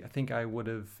 I think I would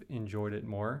have enjoyed it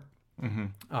more.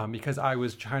 Mm-hmm. Because I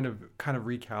was kind of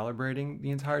recalibrating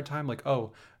the entire time, like,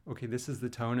 oh, okay, this is the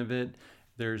tone of it.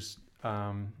 There's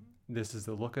this is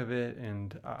the look of it,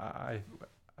 and I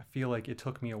feel like it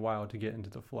took me a while to get into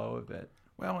the flow of it.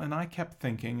 Well, and I kept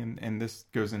thinking, and this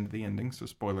goes into the ending, so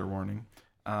spoiler warning.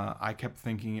 I kept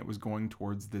thinking it was going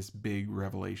towards this big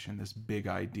revelation, this big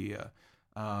idea,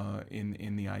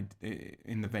 in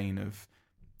the vein of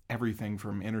everything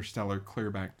from Interstellar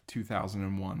clear back to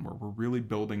 2001, where we're really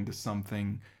building to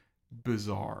something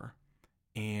bizarre.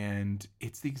 And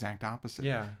it's the exact opposite.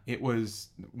 Yeah. It was,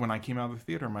 when I came out of the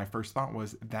theater, my first thought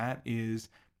was, that is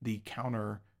the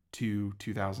counter to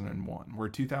 2001, where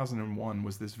 2001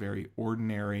 was this very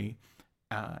ordinary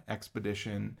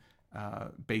expedition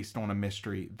based on a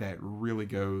mystery that really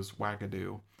goes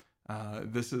wackadoo.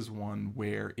 This is one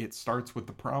where it starts with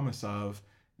the promise of,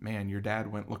 man, your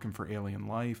dad went looking for alien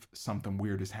life. Something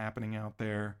weird is happening out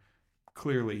there.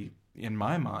 Clearly, in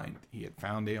my mind, he had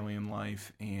found alien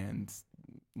life, and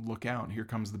look out, here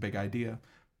comes the big idea.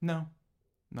 No.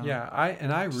 Yeah,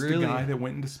 I Just really, a guy that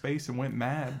went into space and went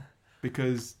mad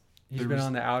because he's been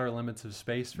on the outer limits of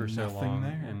space for so long,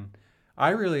 there. and I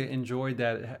really enjoyed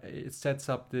that. It sets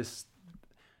up this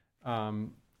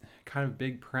kind of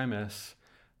big premise,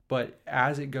 but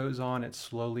as it goes on, it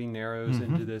slowly narrows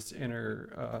into this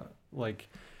inner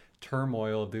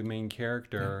turmoil of the main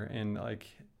character, and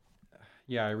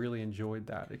I really enjoyed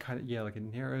that. It kind of it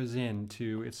narrows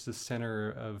into, it's the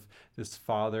center of this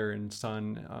father and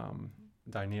son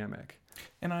dynamic.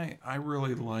 And I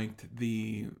really liked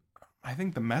I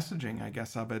think the messaging, I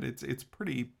guess, of it. It's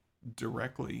pretty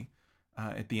directly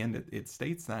at the end. It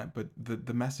states that, but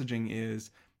the messaging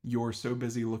is, you're so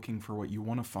busy looking for what you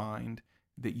want to find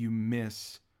that you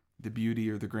miss the beauty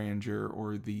or the grandeur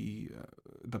or the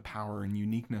power and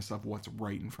uniqueness of what's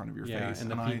right in front of your face. And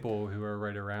the people who are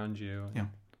right around you.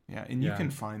 Yeah, and you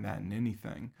can find that in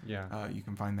anything. Yeah. You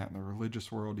can find that in the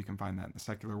religious world. You can find that in the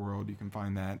secular world. You can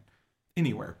find that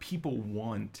anywhere. People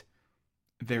want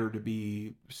there to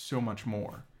be so much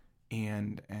more,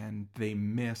 and they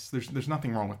miss. There's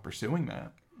nothing wrong with pursuing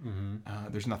that.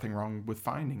 Mm-hmm. There's nothing wrong with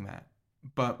finding that.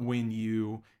 But when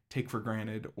you take for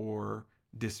granted or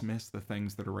dismiss the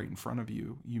things that are right in front of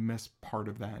you, you miss part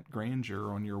of that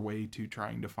grandeur on your way to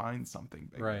trying to find something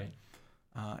bigger. Right.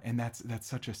 And that's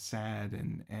such a sad,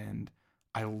 and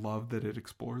I love that it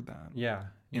explored that. Yeah.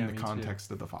 In the context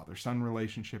of the father-son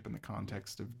relationship, in the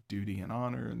context of duty and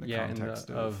honor, in the context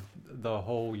of the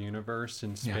whole universe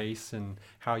and space and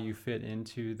how you fit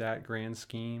into that grand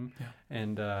scheme. Yeah.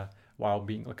 And while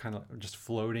being like, kind of just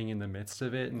floating in the midst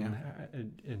of it and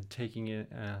and taking it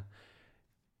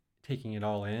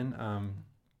all in.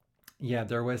 Yeah,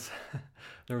 there was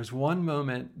one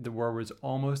moment where it was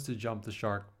almost a jump the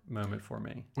shark moment for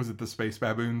me. Was it the space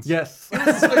baboons? Yes. It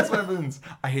was the space baboons.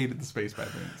 I hated the space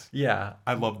baboons. Yeah.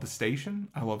 I loved the station.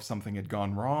 I loved something had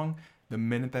gone wrong. The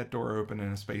minute that door opened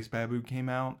and a space baboon came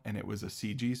out and it was a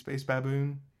CG space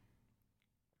baboon.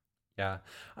 Yeah.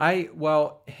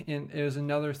 And it was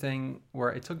another thing where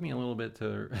it took me a little bit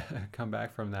to come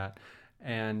back from that.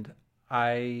 And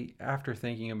after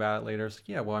thinking about it later, I was like,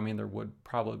 yeah, well, I mean, there would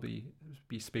probably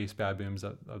be space baboons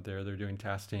up there. They're doing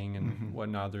testing and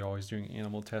whatnot. They're always doing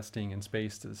animal testing in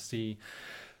space to see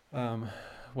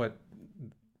what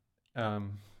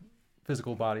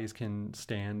physical bodies can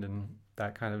stand in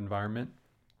that kind of environment.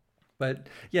 But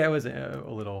yeah, it was a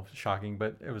little shocking,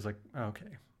 but it was like,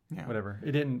 okay, whatever.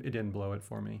 It didn't blow it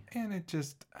for me. And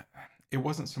it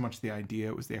wasn't so much the idea,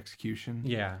 it was the execution.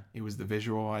 Yeah. It was the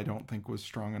visual I don't think was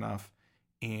strong enough.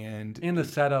 And the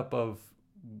setup of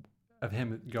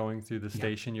him going through the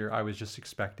station, I was just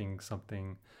expecting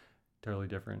something totally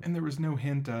different. And there was no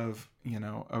hint of,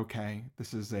 okay,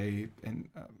 this is a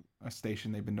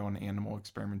station they've been doing animal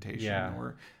experimentation,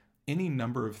 or any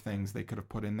number of things they could have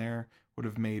put in there would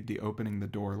have made the opening the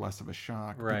door less of a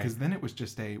shock. Right. Because then it was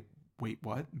just wait,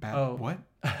 what? What?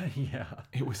 Yeah.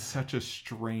 It was such a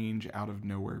strange, out of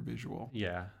nowhere visual.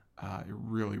 Yeah. It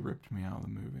really ripped me out of the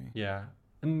movie. Yeah.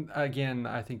 And again,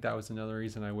 I think that was another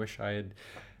reason I wish I had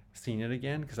seen it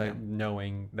again, because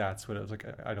knowing that's what it was like,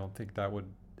 I don't think that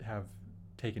would have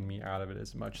taken me out of it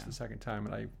as much the second time,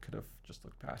 and I could have just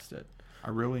looked past it.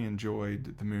 I really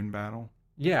enjoyed the moon battle.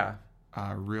 Yeah.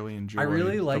 I really enjoyed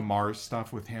the Mars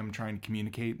stuff with him trying to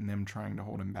communicate and them trying to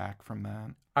hold him back from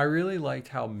that. I really liked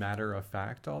how matter of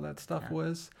fact all that stuff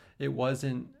was. It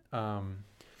wasn't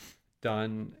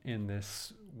done in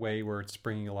this way where it's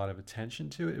bringing a lot of attention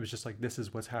to it. It was just like, this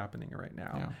is what's happening right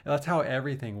now. And that's how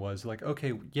everything was. Like,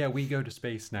 okay, yeah, we go to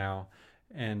space now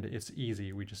and it's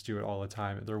easy. We just do it all the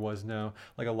time. There was no,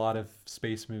 like a lot of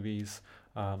space movies,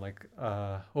 what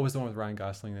was the one with Ryan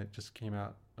Gosling that just came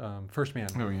out? First Man.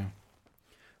 Oh, yeah.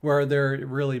 Where they're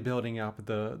really building up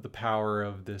the power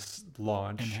of this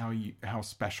launch and how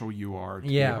special you are to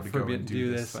be able to go and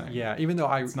do this thing. Yeah, even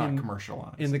though it's not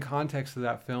commercialized. In the context of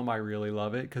that film, I really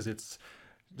love it because it's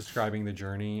describing the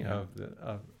journey of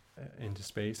into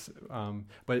space.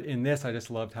 But in this, I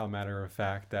just loved how matter of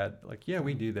fact that, like, yeah,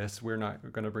 we do this. We're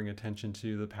not going to bring attention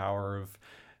to the power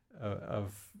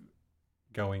of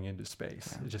going into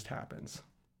space. It just happens.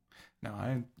 No,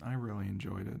 I really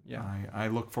enjoyed it. Yeah. I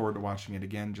look forward to watching it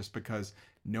again just because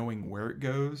knowing where it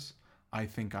goes, I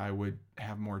think I would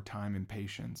have more time and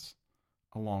patience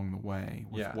along the way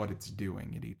with what it's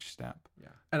doing at each step. Yeah.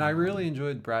 And I really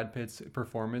enjoyed Brad Pitt's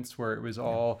performance where it was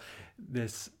all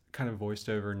this kind of voiced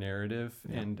over narrative.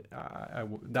 Yeah. And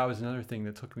that was another thing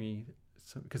that took me,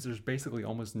 because there's basically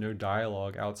almost no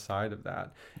dialogue outside of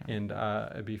that. Yeah. And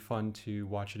it'd be fun to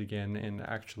watch it again and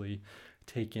actually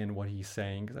take in what he's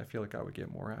saying, because I feel like I would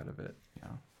get more out of it.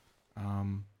 I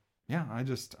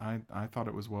thought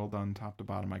it was well done top to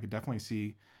bottom. I could definitely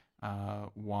see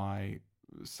why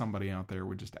somebody out there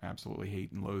would just absolutely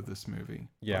hate and loathe this movie.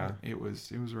 But it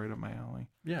was right up my alley.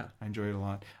 I enjoyed it a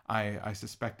lot. I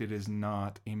suspect it is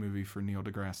not a movie for Neil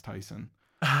deGrasse Tyson.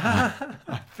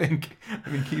 I think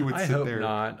he would sit there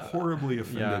horribly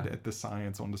offended at the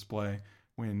science on display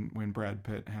when Brad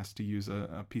Pitt has to use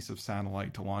a piece of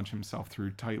satellite to launch himself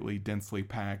through tightly, densely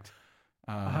packed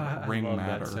ring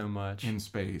matter so much in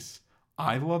space.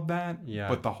 I love that,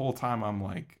 but the whole time I'm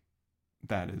like,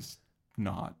 that is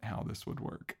not how this would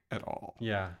work at all.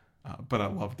 But I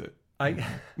loved it.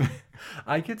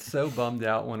 I get so bummed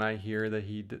out when I hear that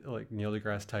Neil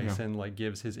deGrasse Tyson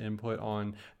gives his input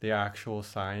on the actual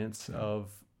science of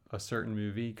a certain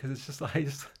movie, because it's just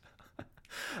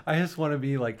I just want to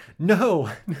be like, no,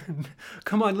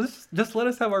 come on, let's just let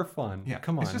us have our fun.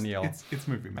 Come on, Neil. It's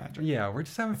movie magic. We're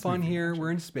just having fun here. Magic.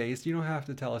 We're in space. You don't have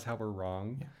to tell us how we're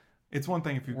wrong. It's one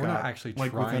thing if you've we're not actually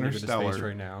trying with Interstellar, to go to space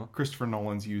right now. Christopher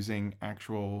Nolan's using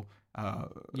actual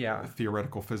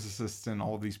theoretical physicists and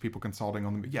all of these people consulting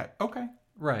on them. Okay.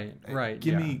 Right.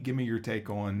 Give me your take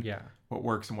on what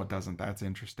works and what doesn't. That's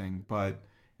interesting. But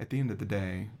at the end of the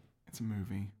day, it's a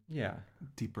movie.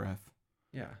 Deep breath.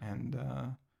 And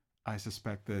I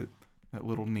suspect that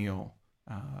little Neil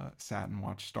sat and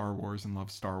watched Star Wars and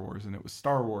loved Star Wars, and it was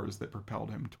Star Wars that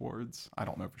propelled him towards, I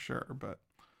don't know for sure, but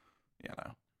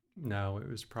No, it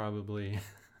was probably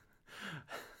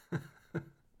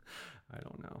I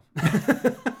don't know.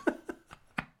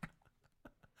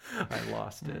 I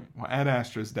lost it. Well, Ad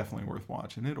Astra is definitely worth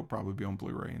watching. It'll probably be on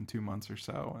Blu-ray in 2 months or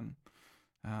so,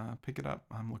 and pick it up.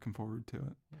 I'm looking forward to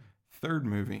it. Third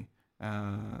movie,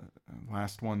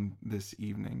 last one this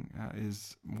evening,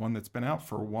 is one that's been out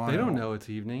for a while. They don't know it's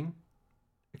evening.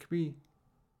 It could be.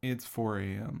 It's 4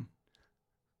 a.m.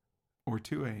 or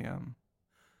 2 a.m.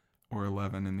 or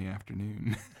 11 in the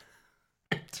afternoon.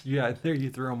 Yeah, there you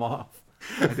threw them off.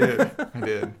 I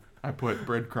did. I put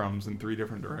breadcrumbs in 3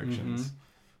 different directions.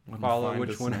 Mm-hmm. Follow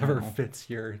which whenever fits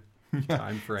your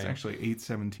time frame. It's actually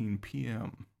 8:17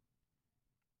 p.m.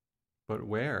 But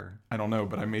where? I don't know,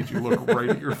 but I made you look right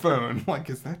at your phone. Like,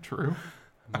 is that true?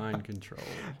 Mind control.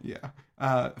 Yeah.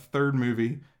 Third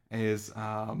movie is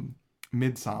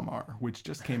Midsommar, which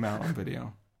just came out on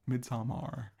video.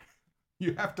 Midsommar.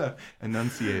 You have to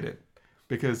enunciate it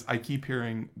because I keep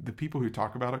hearing the people who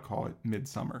talk about it call it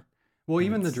Midsummer. Well,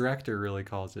 even the director really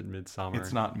calls it Midsommar.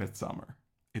 It's not Midsommar.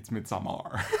 It's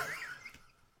Midsommar.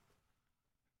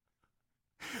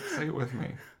 Say it with me.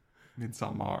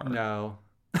 Midsommar. No.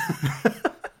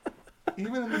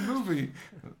 Even in the movie,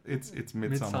 it's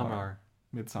Midsommar.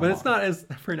 Midsommar. But it's not as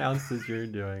pronounced as you're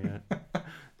doing it.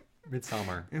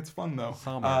 Midsommar. It's fun though.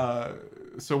 Summer.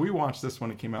 So we watched this when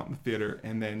it came out in the theater,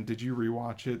 and then did you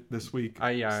rewatch it this week?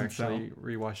 I actually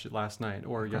rewatched it last night,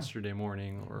 or yesterday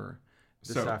morning, or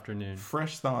this afternoon.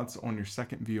 Fresh thoughts on your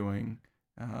second viewing.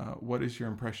 What is your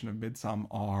impression of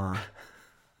Midsommar?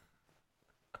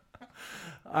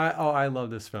 I love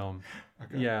this film.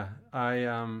 Okay. Yeah,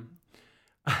 I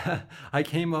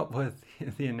came up with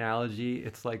the analogy.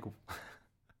 It's like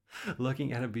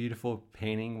looking at a beautiful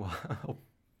painting while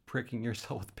pricking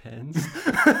yourself with pins.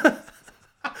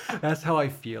 That's how I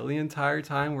feel the entire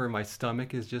time, where my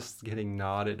stomach is just getting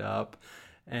knotted up,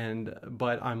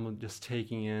 but I'm just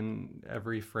taking in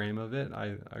every frame of it.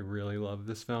 I really love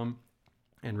this film,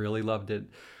 and really loved it.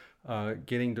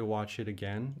 Getting to watch it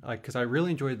again, because I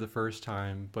really enjoyed the first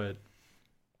time, but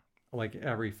like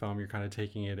every film, you're kind of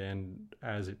taking it in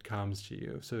as it comes to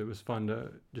you. So it was fun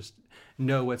to just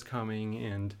know what's coming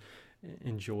and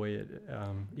enjoy it,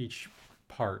 each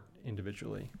part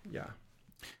individually. Yeah.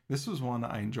 This was one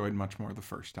I enjoyed much more the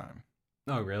first time.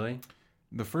 Oh, really?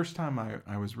 The first time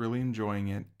I was really enjoying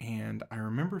it, and I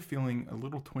remember feeling a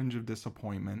little twinge of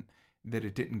disappointment that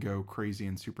it didn't go crazy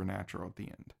and supernatural at the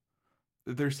end.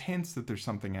 There's hints that there's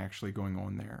something actually going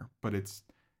on there, but it's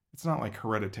not like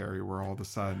Hereditary where all of a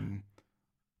sudden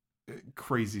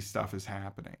crazy stuff is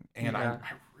happening. And I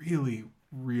really,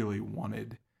 really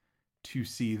wanted to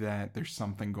see that there's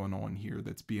something going on here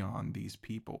that's beyond these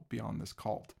people, beyond this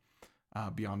cult,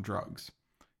 beyond drugs.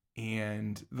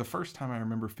 And the first time I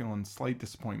remember feeling slight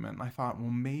disappointment, and I thought, well,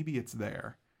 maybe it's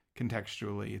there.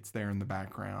 Contextually, it's there in the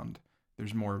background.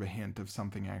 There's more of a hint of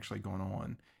something actually going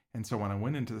on. And so when I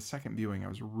went into the second viewing, I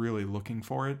was really looking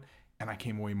for it, and I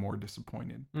came away more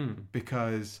disappointed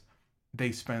because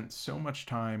they spent so much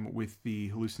time with the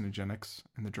hallucinogenics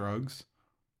and the drugs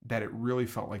that it really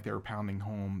felt like they were pounding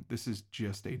home, this is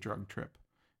just a drug trip.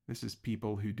 This is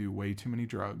people who do way too many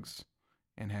drugs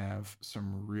and have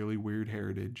some really weird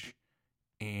heritage,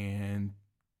 and,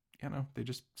 they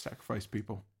just sacrifice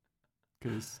people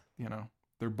because,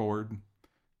 they're bored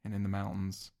and in the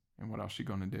mountains, and what else you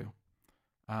going to do?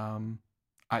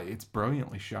 It's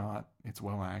brilliantly shot. It's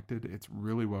well acted. It's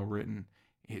really well written.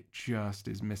 It just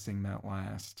is missing that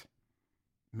last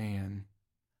man.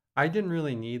 I didn't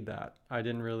really need that. I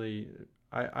didn't really.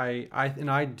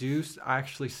 I do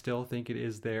actually still think it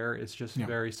is there. It's just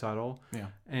very subtle. Yeah.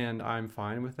 And I'm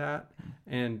fine with that.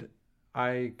 And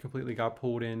I completely got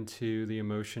pulled into the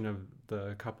emotion of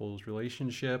the couple's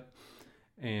relationship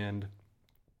and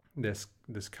this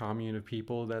commune of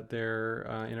people that they're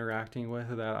interacting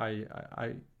with, that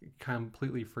I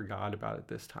completely forgot about it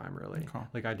this time, really. Okay.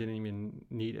 Like I didn't even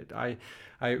need it.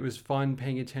 It was fun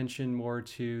paying attention more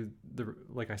to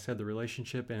like I said, the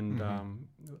relationship and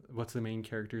what's the main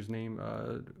character's name?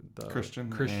 The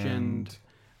Christian. And,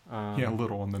 a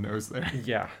little on the nose there.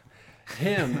 Yeah.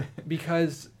 Him,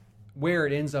 because where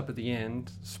it ends up at the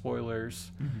end,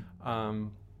 spoilers,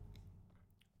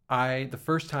 the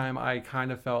first time I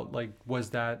kind of felt like,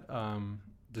 was that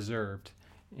deserved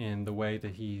in the way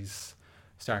that he's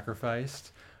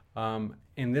sacrificed?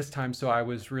 In this time, so I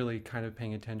was really kind of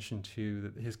paying attention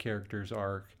to his character's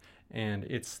arc, and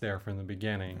it's there from the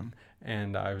beginning.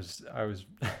 And I was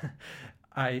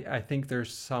I think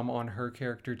there's some on her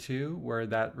character too, where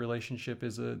that relationship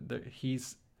is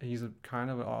he's a kind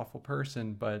of an awful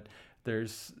person, but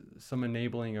there's some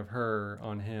enabling of her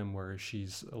on him where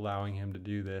she's allowing him to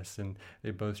do this, and they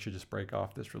both should just break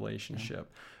off this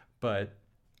relationship. But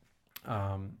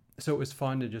so it was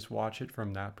fun to just watch it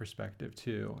from that perspective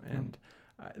too. And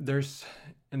there's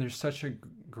such a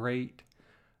great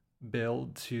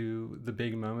build to the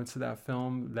big moments of that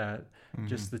film that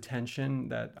just the tension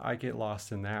that I get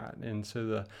lost in that. And so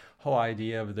the whole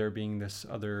idea of there being this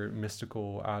other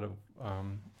mystical out of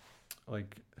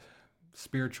like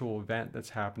spiritual event that's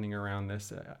happening around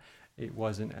this, it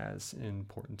wasn't as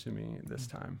important to me this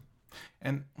time.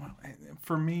 And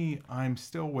for me, I'm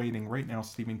still waiting. Right now,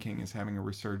 Stephen King is having a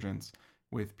resurgence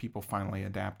with people finally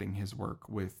adapting his work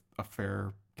with a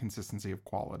fair consistency of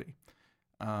quality.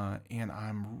 And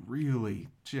I'm really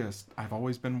I've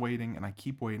always been waiting, and I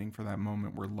keep waiting for that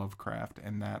moment where Lovecraft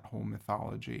and that whole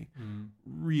mythology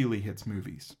really hits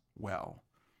movies well.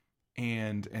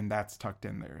 And that's tucked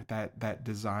in there. That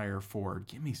desire for,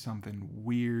 give me something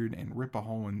weird and rip a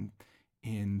hole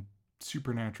in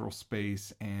supernatural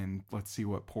space and let's see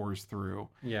what pours through.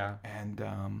 Yeah. And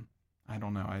I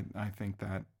don't know. I think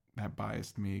that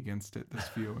biased me against it this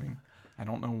viewing. I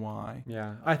don't know why.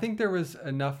 Yeah, I think there was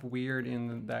enough weird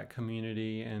in that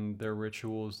community and their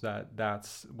rituals that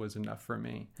was enough for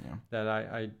me. Yeah. That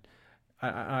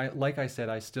I like I said,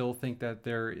 I still think that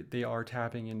they are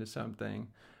tapping into something,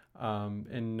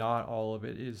 and not all of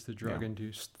it is the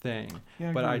drug-induced thing.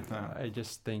 Yeah, but I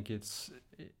just think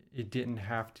it didn't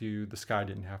have to. The sky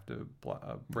didn't have to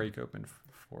break open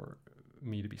for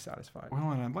me to be satisfied.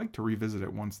 Well, and I'd like to revisit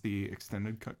it once the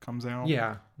extended cut comes out.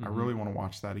 Yeah. I really want to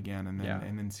watch that again and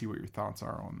then see what your thoughts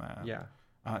are on that. Yeah.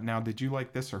 Now, did you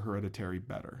like this or Hereditary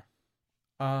better?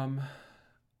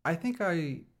 I think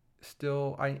I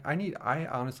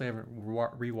honestly haven't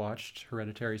rewatched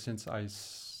Hereditary since I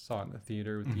saw it in the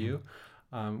theater with you,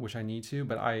 which I need to,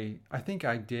 but I think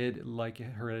I did like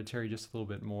Hereditary just a little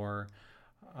bit more.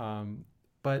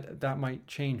 But that might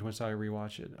change once I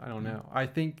rewatch it. I don't know. I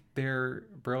think they're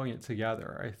brilliant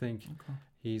together. I think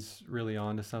he's really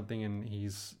on to something, and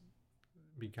he's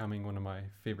becoming one of my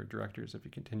favorite directors if he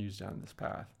continues down this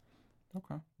path.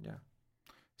 Okay. Yeah.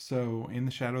 So, In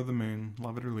the Shadow of the Moon,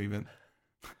 love it or leave it.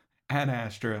 Ad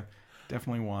Astra,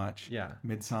 definitely watch. Yeah.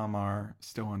 Midsommar,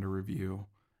 still under review.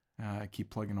 Keep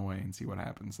plugging away and see what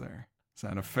happens there. Is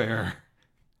that a fair...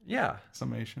 Yeah.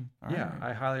 summation? All yeah, right.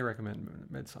 I highly recommend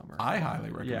Midsommar. I highly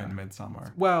recommend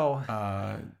Midsommar. Well,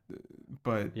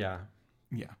 but yeah.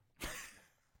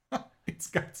 It's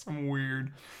got some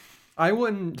weird... I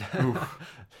wouldn't...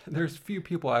 There's few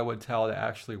people I would tell to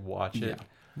actually watch it.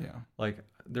 Yeah. Like,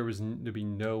 there'd be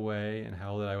no way in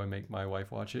hell that I would make my wife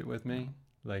watch it with me.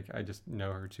 Like, I just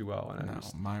know her too well.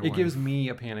 And it gives me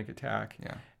a panic attack.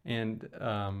 Yeah. And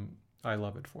I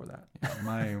love it for that.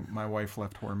 Yeah, my wife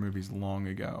left horror movies long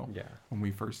ago. Yeah. When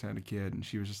we first had a kid, and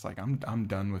she was just like, I'm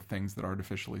done with things that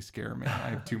artificially scare me. I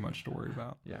have too much to worry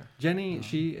about. Yeah. Jenny,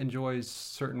 she enjoys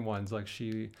certain ones. Like,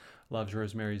 she loves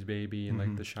Rosemary's Baby and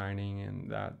like The Shining and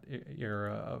that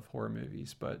era of horror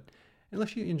movies. But unless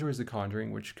she enjoys The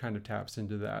Conjuring, which kind of taps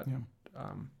into that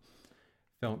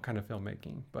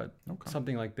filmmaking. But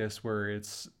something like this where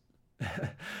it's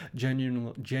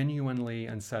genuinely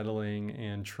unsettling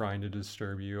and trying to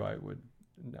disturb you, I would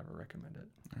never recommend it.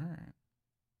 All right.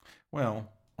 Well,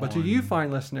 but to you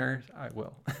fine listeners, I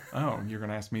will. Oh, you're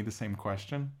gonna ask me the same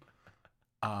question?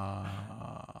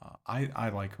 I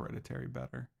like Hereditary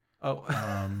better. Oh,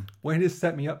 way to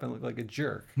set me up and look like a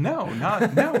jerk. No.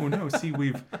 See,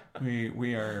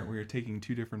 we are taking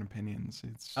two different opinions.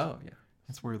 It's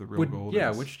that's where the real gold is.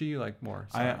 Yeah, which do you like more?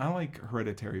 I like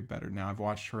Hereditary better. Now, I've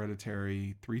watched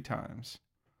Hereditary 3 times,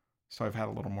 so I've had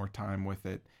a little more time with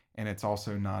it, and it's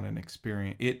also not an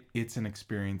experience. It's an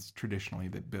experience traditionally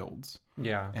that builds.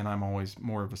 Yeah. And I'm always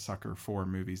more of a sucker for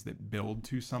movies that build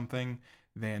to something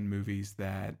than movies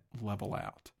that level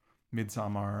out.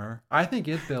 Midsommar. I think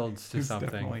it builds to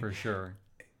something for sure.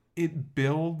 It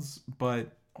builds,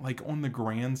 but like on the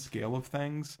grand scale of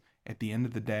things, at the end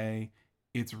of the day,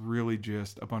 it's really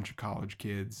just a bunch of college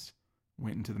kids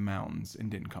went into the mountains and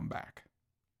didn't come back.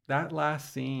 That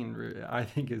last scene, I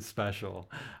think, is special.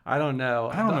 I don't know.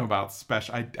 I don't know about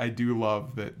special. I do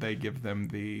love that they give them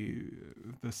the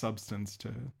substance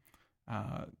to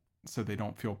so they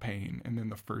don't feel pain. And then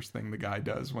the first thing the guy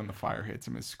does when the fire hits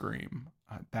him is scream.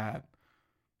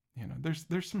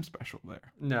 There's some special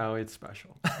there. No, it's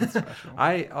special. It's special.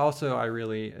 I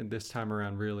really, this time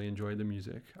around, really enjoyed the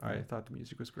music. I thought the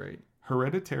music was great.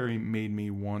 Hereditary made me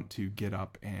want to get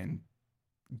up and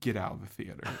get out of the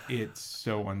theater. It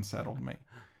so unsettled me.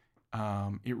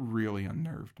 It really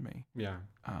unnerved me. Yeah.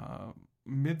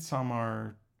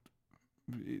 Midsommar,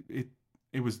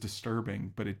 it was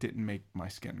disturbing, but it didn't make my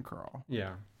skin crawl.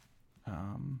 Yeah.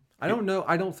 I don't know.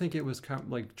 I don't think it was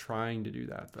like trying to do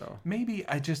that though. Maybe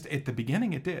at the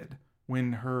beginning it did,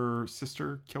 when her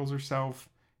sister kills herself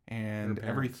and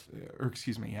everything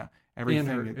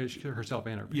everything, herself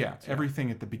and her parents. yeah,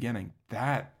 everything at the beginning,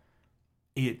 that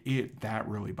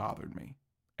really bothered me.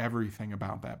 Everything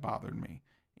about that bothered me.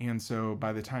 And so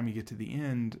by the time you get to the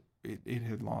end, it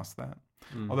had lost that.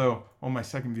 Although on my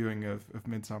second viewing of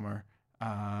Midsommar,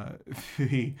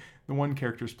 the one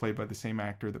character is played by the same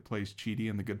actor that plays Chidi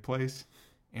in The Good Place.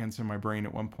 And so my brain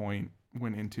at one point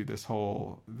went into this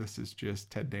is just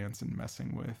Ted Danson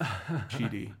messing with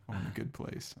Chidi on The Good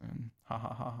Place, and ha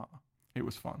ha ha ha. It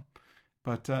was fun.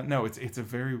 But no, it's a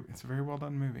very well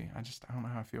done movie. I don't know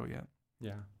how I feel yet.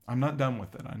 Yeah. I'm not done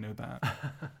with it. I know that.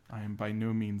 I am by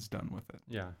no means done with it.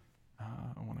 Yeah.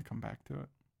 I want to come back to it.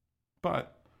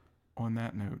 But on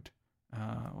that note,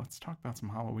 let's talk about some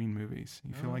Halloween movies.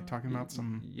 You feel like talking about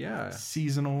some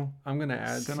seasonal I'm going to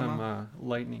add cinema? some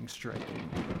lightning striking,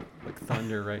 like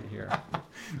thunder right here.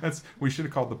 We should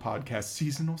have called the podcast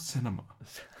Seasonal Cinema.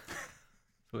 So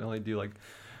we only do like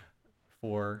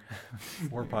four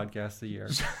podcasts a year.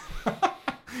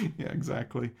 Yeah,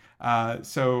 exactly.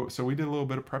 So we did a little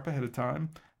bit of prep ahead of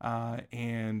time,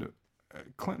 and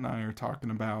Clint and I are talking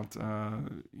about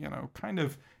kind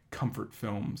of comfort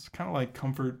films, kind of like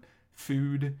comfort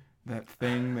food, that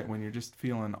thing that when you're just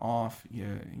feeling off,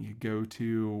 you go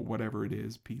to whatever it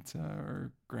is, pizza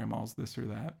or grandma's this or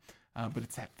that. But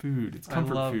it's that food. It's comfort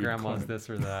food. I love grandma's this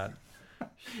or that.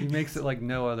 She makes it like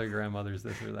no other grandmother's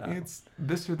this or that. It's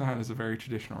this or that is a very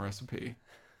traditional recipe.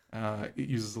 It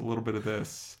uses a little bit of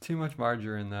this. Too much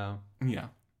margarine, though. Yeah,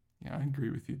 I agree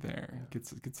with you there.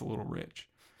 It gets a little rich,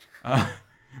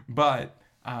 but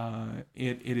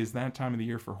it is that time of the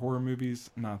year for horror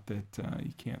movies. Not that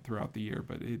you can't throughout the year,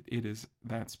 but it is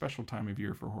that special time of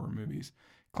year for horror movies.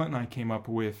 Clint and I came up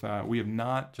with we have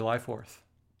not July 4th.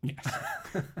 Yes,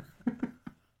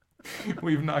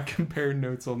 we've not compared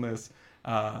notes on this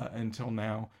until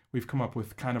now. We've come up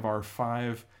with kind of our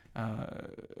 5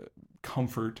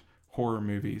 comfort horror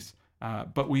movies,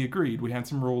 but we agreed. We had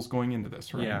some rules going into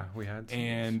this, right? Yeah, we had some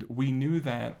and rules. We knew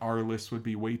that our list would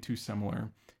be way too similar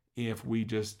if we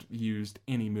just used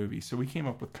any movie. So we came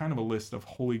up with kind of a list of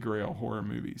holy grail horror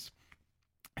movies,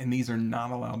 and these are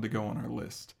not allowed to go on our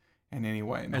list in any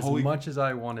way. As much as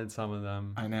I wanted some of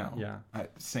them. I know. Yeah.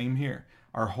 Same here.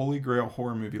 Our holy grail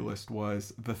horror movie list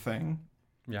was The Thing,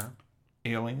 yeah,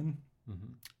 Alien,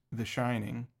 The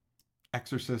Shining,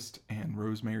 Exorcist, and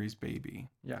Rosemary's Baby.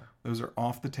 Yeah. Those are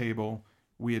off the table.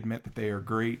 We admit that they are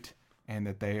great and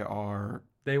that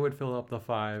they would fill up the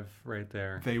 5 right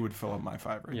there. They would fill up my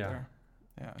 5 right there.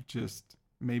 Yeah, just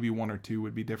maybe 1 or 2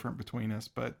 would be different between us,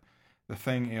 but The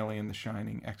Thing, Alien, The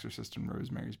Shining, Exorcist, and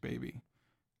Rosemary's Baby.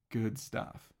 Good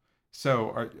stuff.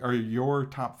 So are your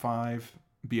top 5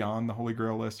 beyond the Holy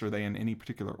Grail list? Are they in any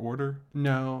particular order?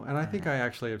 No, and I think I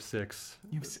actually have 6.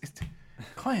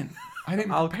 Clint, I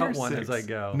didn't. I'll cut 6. one as I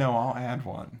go. No, I'll add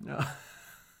one. No.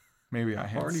 Maybe I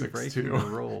had already 6 breaking too. the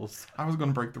rules. I was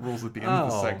going to break the rules at the end of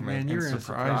the segment man, and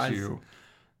surprise you.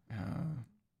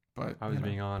 But I was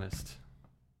being honest.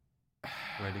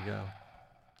 Way to go.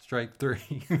 Strike 3.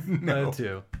 No.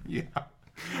 2. Yeah.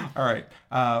 All right.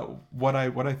 What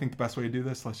I think the best way to do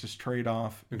this, let's just trade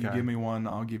off. Okay. You give me one,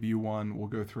 I'll give you one. We'll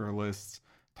go through our lists,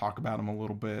 talk about them a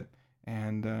little bit,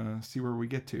 and see where we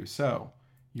get to. So,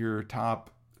 your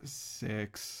top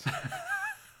 6.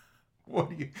 What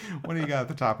do you got at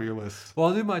the top of your list? Well,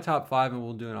 I'll do my top 5 and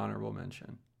we'll do an honorable mention.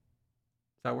 Does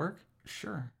that work?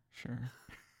 Sure.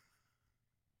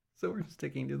 So we're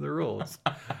sticking to the rules.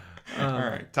 All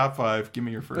right, top 5. Give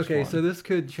me your first one. Okay, so this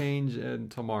could change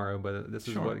tomorrow, but this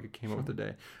is what it came up with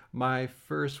today. My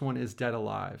first one is Dead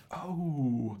Alive.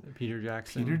 Oh. Peter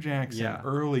Jackson. Yeah.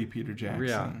 Early Peter Jackson.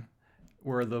 Yeah.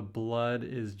 Where the blood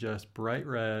is just bright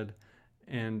red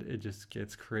and it just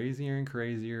gets crazier and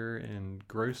crazier and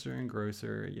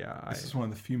grosser. Yeah. This is one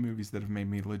of the few movies that have made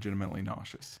me legitimately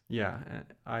nauseous. Yeah,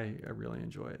 I really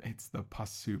enjoy it. It's the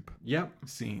pus soup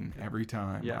scene every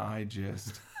time. Yeah. I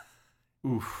just...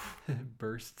 Oof. It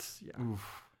bursts. Yeah. Oof.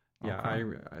 Yeah,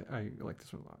 Okay. I like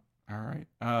this one a lot. All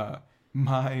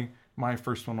right. My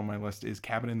first one on my list is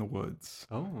Cabin in the Woods.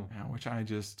 Oh. Which I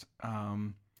just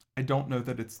I don't know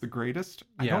that it's the greatest.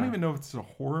 I don't even know if it's a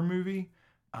horror movie,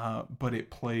 but it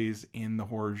plays in the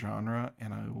horror genre,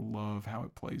 and I love how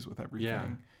it plays with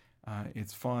everything. Yeah.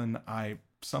 It's fun. I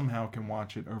somehow can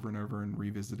watch it over and over and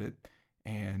revisit it,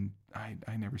 and I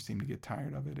never seem to get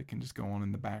tired of it. It can just go on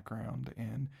in the background,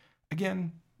 and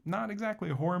again, not exactly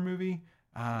a horror movie.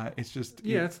 It's just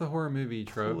it's the horror movie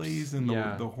tropes. Plays in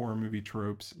the horror movie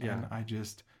tropes, Yeah.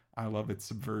 and I love its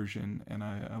subversion, and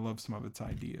I love some of its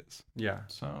ideas. Yeah.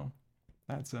 So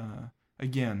that's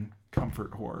again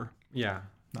comfort horror. Yeah.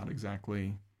 Not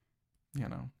exactly,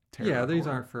 terror. Yeah, these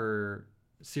horror. aren't for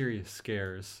serious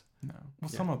scares. No. Well,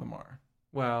 Yeah. some of them are.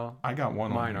 Well, I got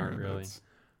one. mine on aren't here really.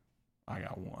 I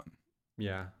got one.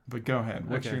 Yeah. But go ahead.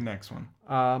 What's Okay. your next one?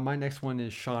 My next one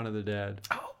is Shaun of the Dead.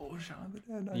 Oh, Shaun of the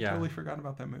Dead. I Yeah. totally forgot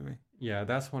about that movie. Yeah,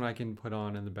 that's one I can put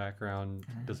on in the background.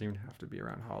 Alright. Doesn't even have to be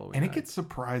around Halloween. And it night. gets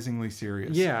surprisingly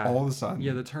serious. Yeah. All of a sudden.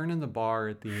 Yeah, the turn in the bar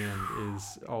at the end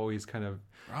is always kind of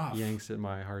Rough. yanks at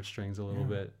my heartstrings a little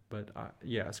bit. But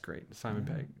yeah, it's great. Simon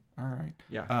Pegg. All right.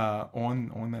 Yeah.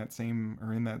 On that same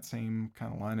or in that same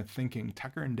kind of line of thinking,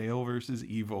 Tucker and Dale versus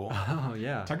Evil. Oh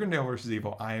yeah. Tucker and Dale versus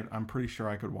Evil. I'm pretty sure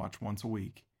I could watch once a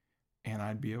week, and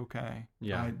I'd be okay.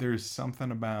 Yeah. There's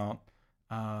something about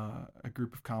a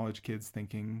group of college kids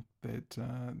thinking that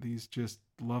these just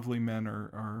lovely men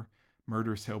are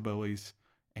murderous hillbillies,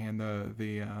 and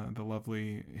the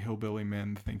lovely hillbilly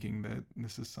men thinking that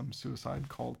this is some suicide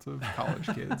cult of college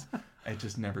kids. It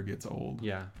just never gets old.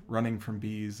 Yeah. Running from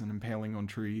bees and impaling on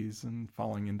trees and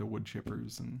falling into wood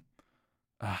chippers, and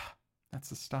that's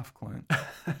the stuff, Clint.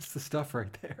 That's the stuff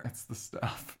right there. That's the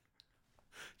stuff.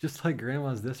 Just like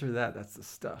grandma's this or that, that's the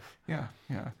stuff. Yeah.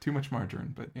 Too much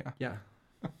margarine, but yeah. Yeah.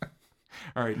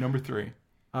 All right, number 3.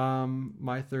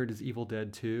 My third is Evil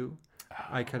Dead 2.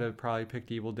 I could have probably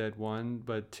picked Evil Dead 1,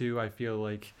 but 2 I feel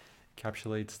like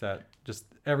encapsulates that just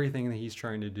everything that he's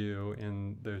trying to do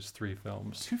in those 3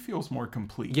 films. 2 feels more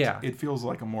complete. Yeah. It feels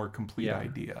like a more complete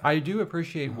idea. I do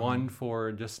appreciate 1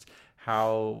 for just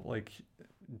how like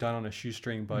done on a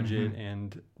shoestring budget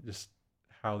and just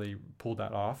how they pulled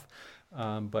that off.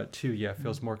 But 2,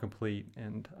 feels more complete,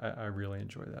 and I really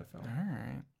enjoy that film. All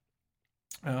right.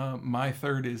 My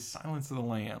third is Silence of the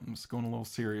Lambs. Going a little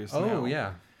serious now. Oh,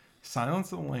 yeah.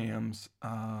 Silence of the Lambs,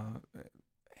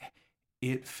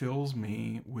 it fills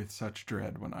me with such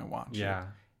dread when I watch it. Yeah.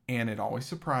 And it always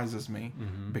surprises me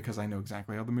because I know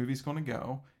exactly how the movie's going to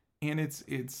go. And it's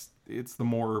the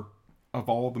more, of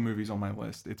all the movies on my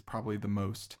list, it's probably the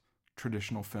most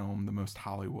traditional film, the most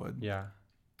Hollywood. Yeah.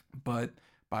 But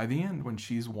by the end, when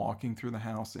she's walking through the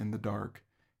house in the dark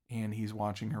and he's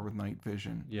watching her with night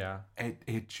vision,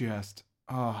 it just,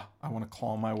 I want to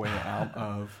claw my way out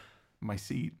of my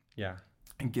seat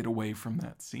and get away from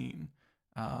that scene.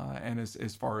 And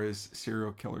as far as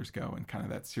serial killers go and kind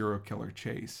of that serial killer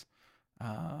chase,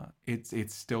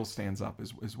 it still stands up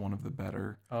as one of the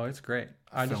better. Oh, it's great.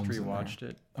 I just films in rewatched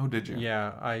it. Oh, did you?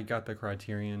 Yeah, I got the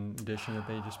Criterion edition that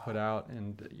they just put out,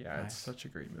 and Nice. It's such a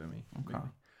great movie. Okay.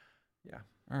 Yeah.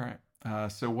 All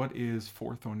right. So what is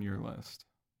 4th on your list?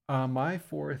 My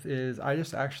 4th is, I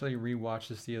just actually rewatched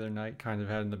this the other night, kind of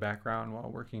had in the background while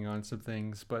working on some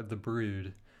things, but The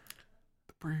Brood.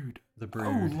 The Brood.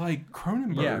 Oh, like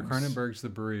Cronenberg's. Yeah, Cronenberg's The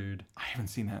Brood. I haven't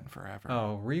seen that in forever.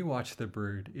 Oh, rewatch The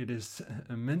Brood. It is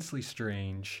immensely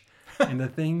strange. And the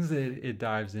things that it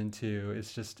dives into,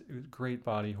 it's just great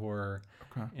body horror.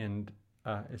 Okay. And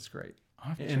it's great. I'll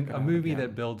have to check And it a out movie again.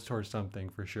 that builds towards something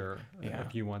for sure. Yeah.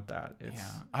 If you want that. It's...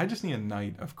 I just need a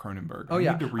night of Cronenberg. Oh, I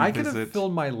yeah. need to I could have revisit.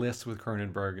 filled my list with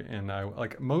Cronenberg, and I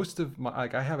like most of my,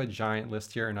 like, I have a giant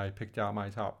list here, and I picked out my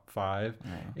top 5,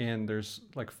 and there's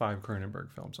like 5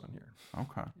 Cronenberg films on here.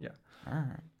 Okay. Yeah. All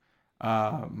right.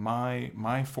 My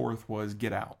 4th was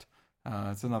Get Out.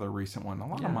 It's another recent one. A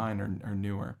lot of mine are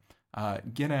newer.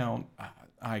 Get Out.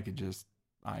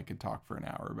 I could talk for an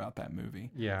hour about that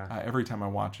movie. Yeah. Every time I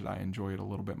watch it, I enjoy it a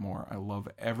little bit more. I love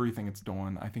everything it's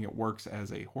doing. I think it works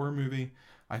as a horror movie.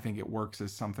 I think it works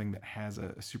as something that has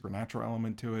a supernatural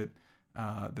element to it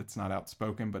that's not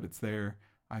outspoken, but it's there.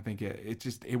 I think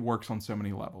it works on so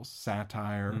many levels.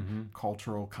 Satire,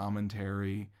 cultural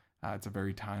commentary. It's a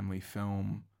very timely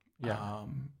film. Yeah.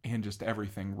 And just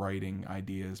everything, writing,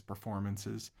 ideas,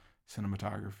 performances,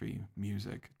 cinematography,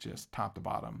 music, just top to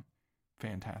bottom.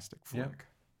 Fantastic flick. Yep.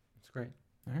 It's great.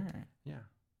 All right. Yeah.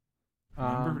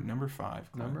 Number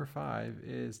 5. Clint. Number 5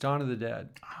 is Dawn of the Dead,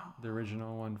 the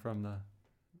original one from the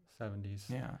 70s.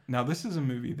 Yeah. Now, this is a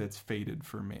movie that's faded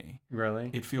for me.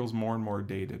 Really? It feels more and more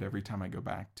dated every time I go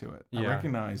back to it. I Yeah.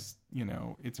 recognize,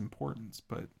 its importance,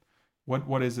 but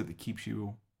what is it that keeps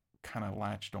you kind of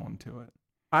latched onto it?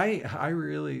 I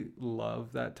really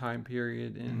love that time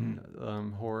period in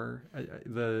horror.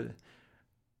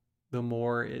 The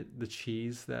more the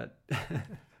cheese that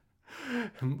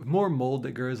more mold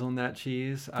that grows on that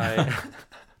cheese, I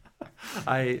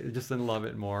just love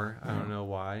it more. I don't know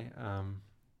why.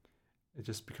 It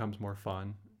just becomes more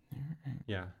fun.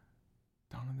 Yeah.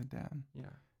 Dawn of the Dead. Yeah.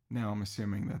 Now I'm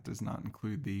assuming that does not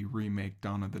include the remake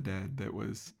Dawn of the Dead that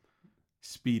was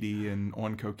speedy and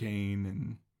on cocaine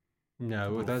and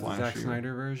No, that's the Zack flashier.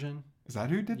 Snyder version. Is that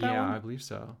who did that Yeah, one? I believe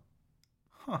so.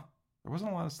 Huh. There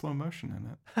wasn't a lot of slow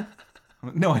motion in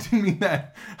it. No, I didn't mean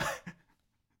that.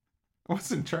 I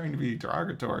wasn't trying to be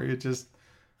derogatory. It just,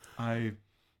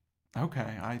 Okay,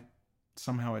 I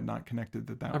somehow had not connected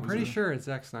that I'm was pretty sure it's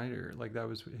Zack Snyder. Like that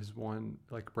was his one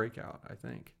like breakout, I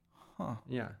think. Huh.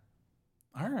 Yeah.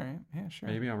 All right. Yeah, sure.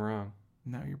 Maybe I'm wrong.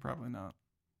 No, you're probably not.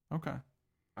 Okay.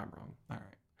 I'm wrong. All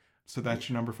right. So that's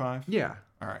your number 5? Yeah.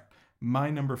 All right. My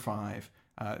number 5,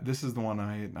 this is the one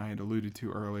I had alluded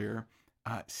to earlier.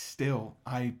 Still,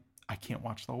 I can't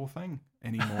watch the whole thing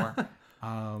anymore.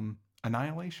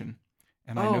 Annihilation.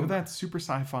 And I know that's super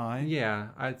sci-fi. Yeah.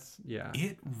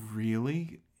 It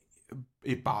really,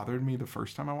 it bothered me the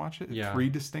first time I watched it. Yeah. 3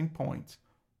 distinct points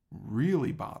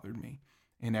really bothered me.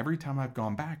 And every time I've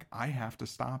gone back, I have to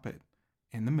stop it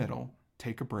in the middle,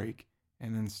 take a break,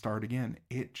 and then start again.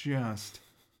 It just,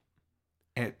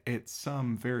 at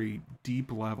some very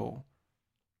deep level,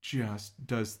 just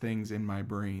does things in my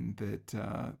brain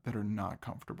that are not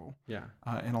comfortable. Yeah.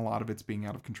 And a lot of it's being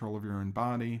out of control of your own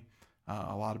body.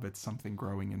 A lot of it's something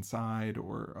growing inside,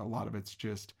 or a lot of it's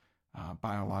just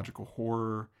biological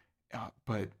horror.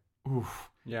 But oof.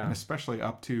 Yeah. And especially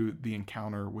up to the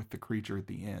encounter with the creature at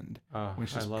the end,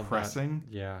 which is pressing.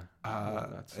 That. Yeah.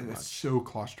 It's so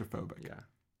claustrophobic. Yeah.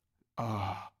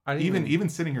 Even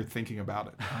sitting here thinking about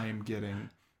it, I am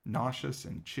getting nauseous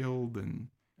and chilled and.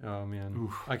 Oh man,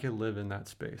 oof. I could live in that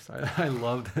space. I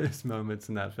love those moments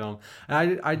in that film.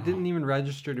 And I didn't even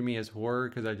register to me as horror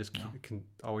because I just can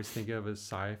always think of it as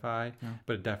sci-fi. Yeah.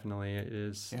 But it definitely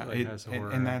is. Yeah, it has horror.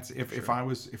 And that's if I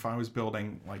was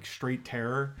building like straight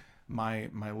terror, my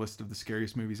list of the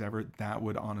scariest movies ever, that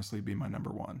would honestly be my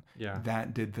number 1. Yeah,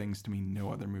 that did things to me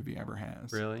no other movie ever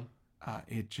has. Really?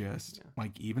 It just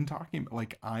like even talking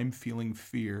like I'm feeling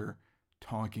fear.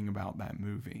 Talking about that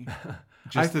movie,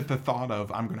 just at the thought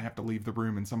of I'm going to have to leave the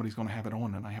room and somebody's going to have it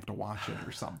on and I have to watch it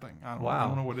or something. I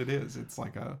don't know what it is. It's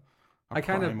like a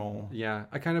primal.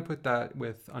 I kind of put that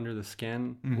with Under the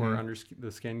Skin, where Under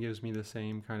the Skin gives me the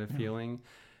same kind of feeling,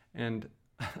 and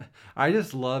I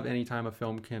just love anytime a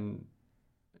film can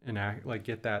enact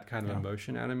get that kind of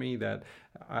emotion out of me that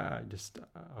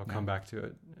I'll come back to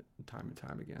it time and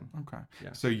time again. Okay.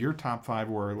 Yeah. So your top 5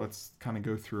 were, let's kind of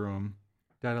go through them.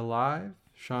 Dead Alive,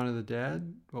 Shaun of the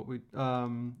Dead,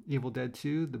 Evil Dead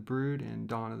 2, The Brood, and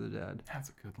Dawn of the Dead. That's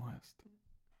a good list.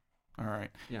 All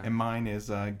right. Yeah. And mine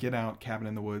is Get Out, Cabin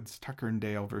in the Woods, Tucker and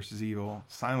Dale versus Evil,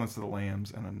 Silence of the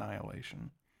Lambs, and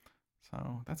Annihilation.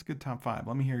 So that's a good top 5.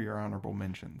 Let me hear your honorable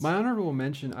mentions. My honorable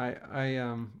mention,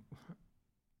 I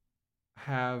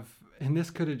have, and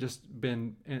this could have just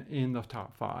been in the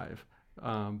top 5,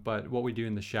 but What We Do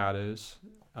in the Shadows,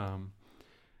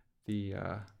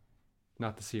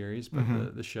 not the series,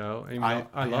 but the show.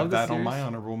 I love that on my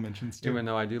honorable mentions too. Even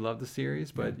though I do love the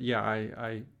series, but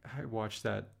I watched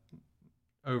that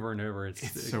over and over. It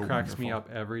so cracks wonderful. Me up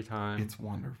every time. It's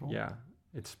wonderful. Yeah,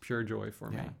 it's pure joy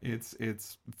for me.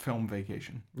 It's film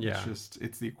vacation. Yeah,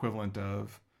 it's the equivalent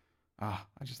of I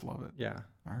just love it. Yeah.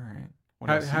 All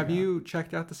right. Have you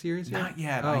checked out the series yet? Not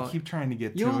yet. I keep trying to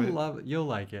get to it. You'll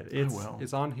like it.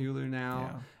 It's on Hulu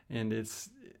now, and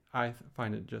I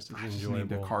find it just as enjoyable. I just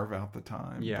need to carve out the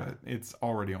time. Yeah, but it's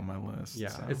already on my list. Yeah,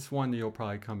 so. It's one that you'll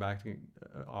probably come back to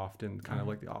often, kind of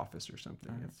like The Office or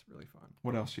something. Right. It's really fun.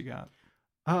 What else you got?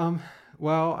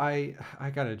 Well, I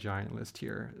got a giant list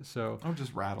here, so I'll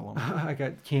just rattle them. I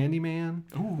got Candyman,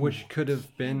 which could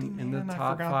have been in the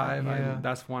top 5.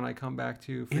 That's one I come back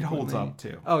to frequently. It holds up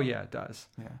too. Oh yeah, it does.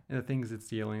 Yeah, and the things it's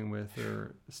dealing with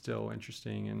are still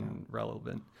interesting and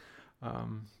relevant.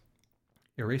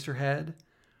 Eraserhead.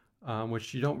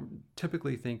 Which you don't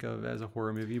typically think of as a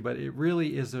horror movie, but it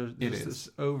really is. This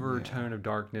overtone of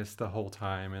darkness the whole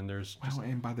time, and there's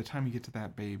and by the time you get to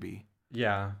that baby,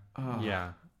 yeah. All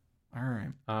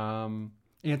right.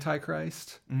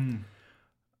 Antichrist,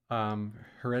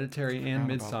 Hereditary, and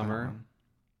Midsommar.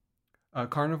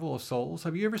 Carnival of Souls.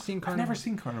 Have you ever seen Carnival? I've never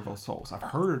seen Carnival of Souls. I've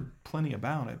heard plenty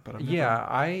about it, but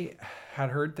I had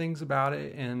heard things about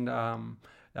it, and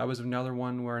that was another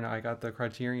one where I got the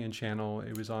Criterion channel.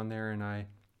 It was on there, and I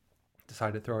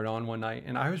decided to throw it on one night,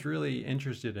 and I was really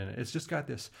interested in it. It's just got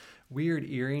this weird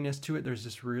eeriness to it. There's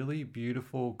this really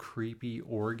beautiful, creepy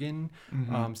organ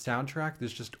soundtrack.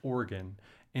 There's just organ,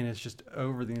 and it's just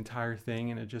over the entire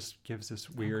thing, and it just gives this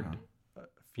weird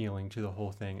feeling to the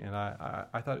whole thing. And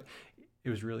I thought it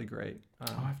was really great.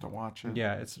 I'll have to watch it.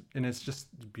 Yeah, it's just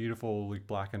beautiful, like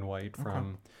black and white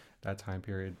from that time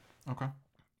period. Okay.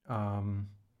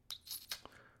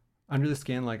 Under the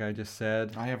Skin, like I just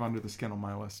said. I have Under the Skin on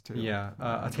my list too. Yeah.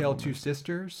 A Tale of Two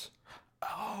Sisters.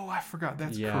 Oh, I forgot.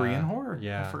 That's Korean horror.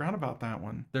 Yeah. I forgot about that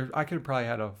one. I could have probably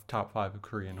had a top 5 of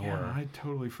Korean horror. I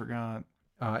totally forgot.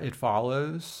 It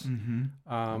Follows.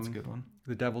 That's a good one.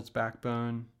 The Devil's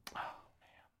Backbone. Oh,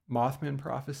 man. Mothman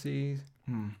Prophecy.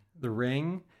 The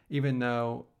Ring. Even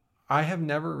though I have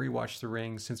never rewatched The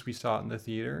Ring since we saw it in the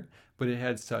theater, but it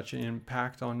had such an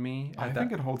impact on me. I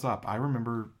think it holds up. I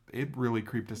remember it really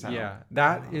creeped us out. Yeah,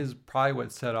 that is probably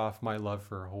what set off my love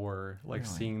for horror. Like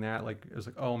Really? seeing that, like it was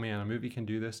like, oh man, a movie can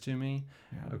do this to me.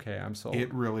 Yeah. Okay, I'm sold.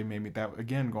 It really made me, that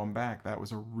again, going back, that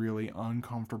was a really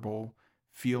uncomfortable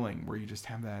feeling where you just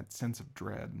have that sense of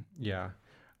dread. Yeah.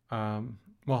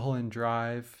 Mulholland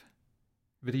Drive,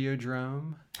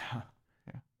 Videodrome,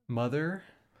 Yeah. Mother.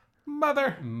 I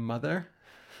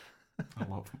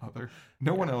love Mother.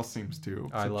 No one else seems to,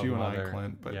 I except love you and Mother. I,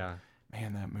 Clint. But yeah,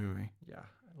 man, that movie. yeah,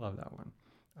 I love that one.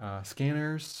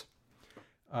 Scanners,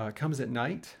 Comes at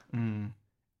Night,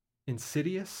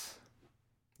 Insidious.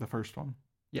 The first one.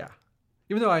 Yeah,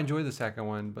 even though I enjoyed the second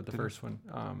one, but the first one,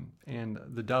 and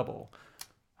The Double.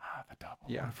 The Double.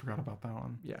 Yeah. I forgot about that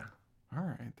one. Yeah. All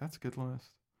right, that's a good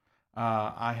list.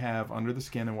 I have Under the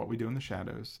Skin and What We Do in the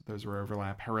Shadows. Those were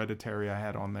overlap. Hereditary I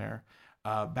had on there.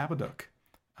 Babadook.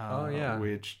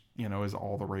 Which, is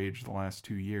all the rage the last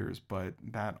 2 years, but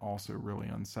that also really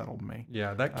unsettled me.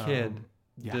 Yeah, that kid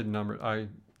yeah. did number.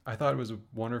 I thought it was a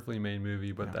wonderfully made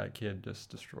movie, but that kid just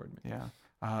destroyed me.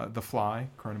 Yeah. The Fly,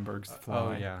 Cronenberg's The Fly.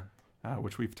 Oh, yeah.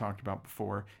 Which we've talked about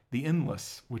before. The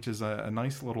Endless, which is a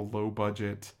nice little low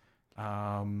budget.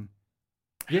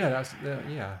 Yeah,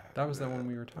 that was the one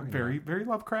we were talking about. Very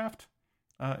Lovecraft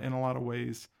in a lot of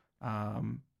ways.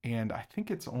 And I think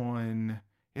it's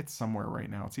somewhere right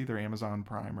now. It's either Amazon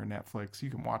Prime or Netflix. You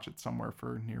can watch it somewhere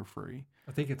for near free.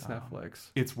 I think it's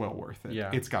Netflix. It's well worth it. Yeah.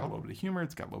 It's got a little bit of humor.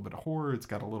 It's got a little bit of horror. It's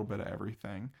got a little bit of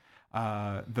everything.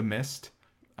 The Mist.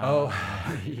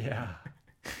 Yeah.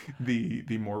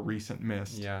 The more recent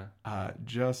Mist. Yeah.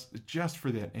 Just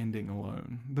for that ending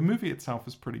alone. The movie itself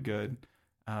is pretty good.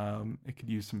 It could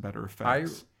use some better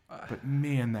effects. But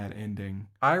man, that ending.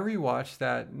 I rewatched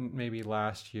that maybe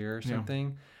last year or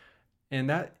something. And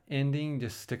that ending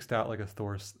just sticks out like a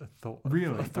Thor's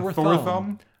really a Thor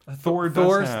thumb. Thor's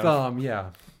thumb,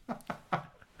 yeah.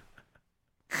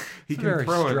 He can very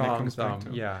throw strong it. Comes thumb, back to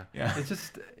him. yeah. Yeah. It's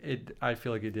just I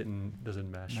feel like it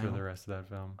doesn't mesh for the rest of that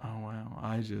film. Oh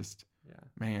wow,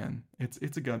 man,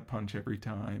 it's a gut punch every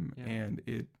time, and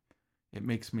it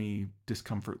makes me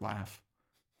discomfort laugh,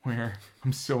 where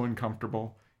I'm so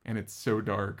uncomfortable, and it's so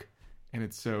dark. And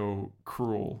it's so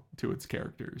cruel to its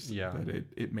characters that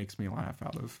it makes me laugh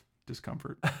out of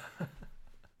discomfort.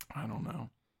 I don't know.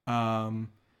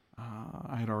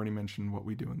 I had already mentioned What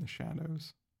We Do in the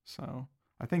Shadows. So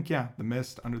I think, The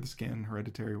Mist, Under the Skin,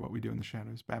 Hereditary, What We Do in the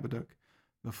Shadows, Babadook,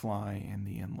 The Fly, and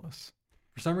The Endless.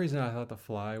 For some reason, I thought The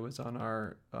Fly was on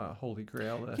our Holy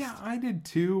Grail list. Yeah, I did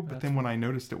too. But then when I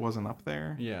noticed it wasn't up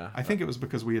there, I think it was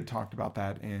because we had talked about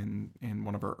that in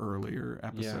one of our earlier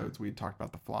episodes. We had talked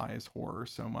about The Fly as horror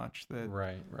so much that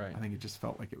right. I think it just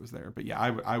felt like it was there. But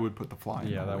I would put The Fly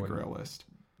in the Holy Grail list.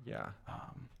 Yeah.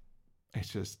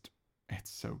 It's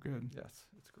so good. Yes,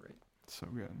 it's great. So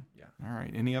good. Yeah. All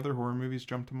right. Any other horror movies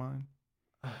jump to mind?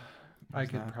 I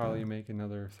could probably make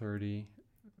another 30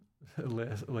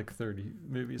 list, like 30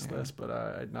 movies list, but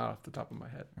not off the top of my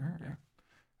head. All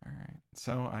right.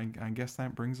 So I guess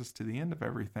that brings us to the end of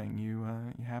everything. You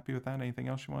happy with that? Anything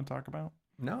else you want to talk about?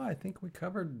 No, I think we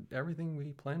covered everything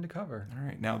we planned to cover. All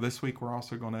right. Now this week we're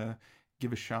also going to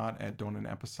give a shot at doing an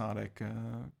episodic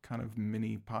kind of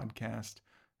mini podcast,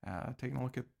 taking a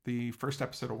look at the first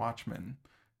episode of Watchmen.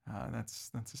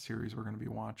 That's a series we're going to be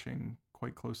watching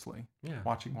quite closely. Yeah.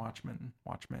 Watching Watchmen.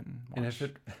 And if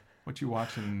it what you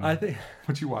watching?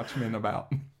 What you Watchmen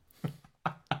about?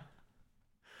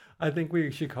 I think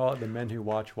we should call it The Men Who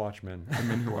Watch Watchmen. The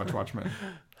Men Who Watch Watchmen.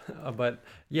 But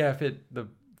yeah, if the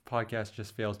podcast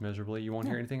just fails miserably, you won't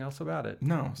hear anything else about it.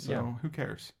 No, so who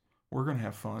cares? We're gonna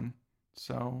have fun.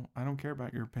 So I don't care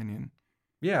about your opinion.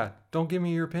 Yeah, don't give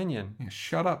me your opinion. Yeah,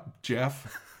 shut up,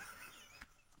 Jeff.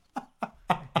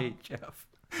 I hate Jeff.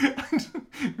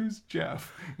 Who's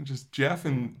Jeff? Just Jeff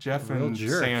and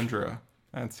jerk. Sandra.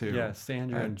 That's who. Yeah,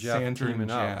 Sandra and Jeff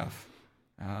teaming up.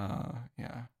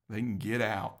 Yeah, they can get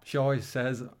out. She always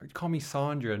says, "Call me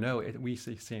Sandra." No, we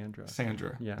say Sandra.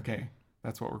 Sandra. Yeah. Okay,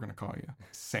 that's what we're gonna call you,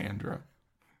 Sandra.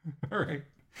 All right.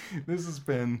 This has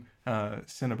been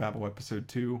Cinebabble episode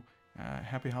 2.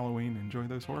 Happy Halloween. Enjoy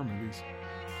those horror movies.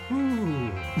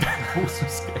 Ooh, That was so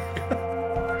scary.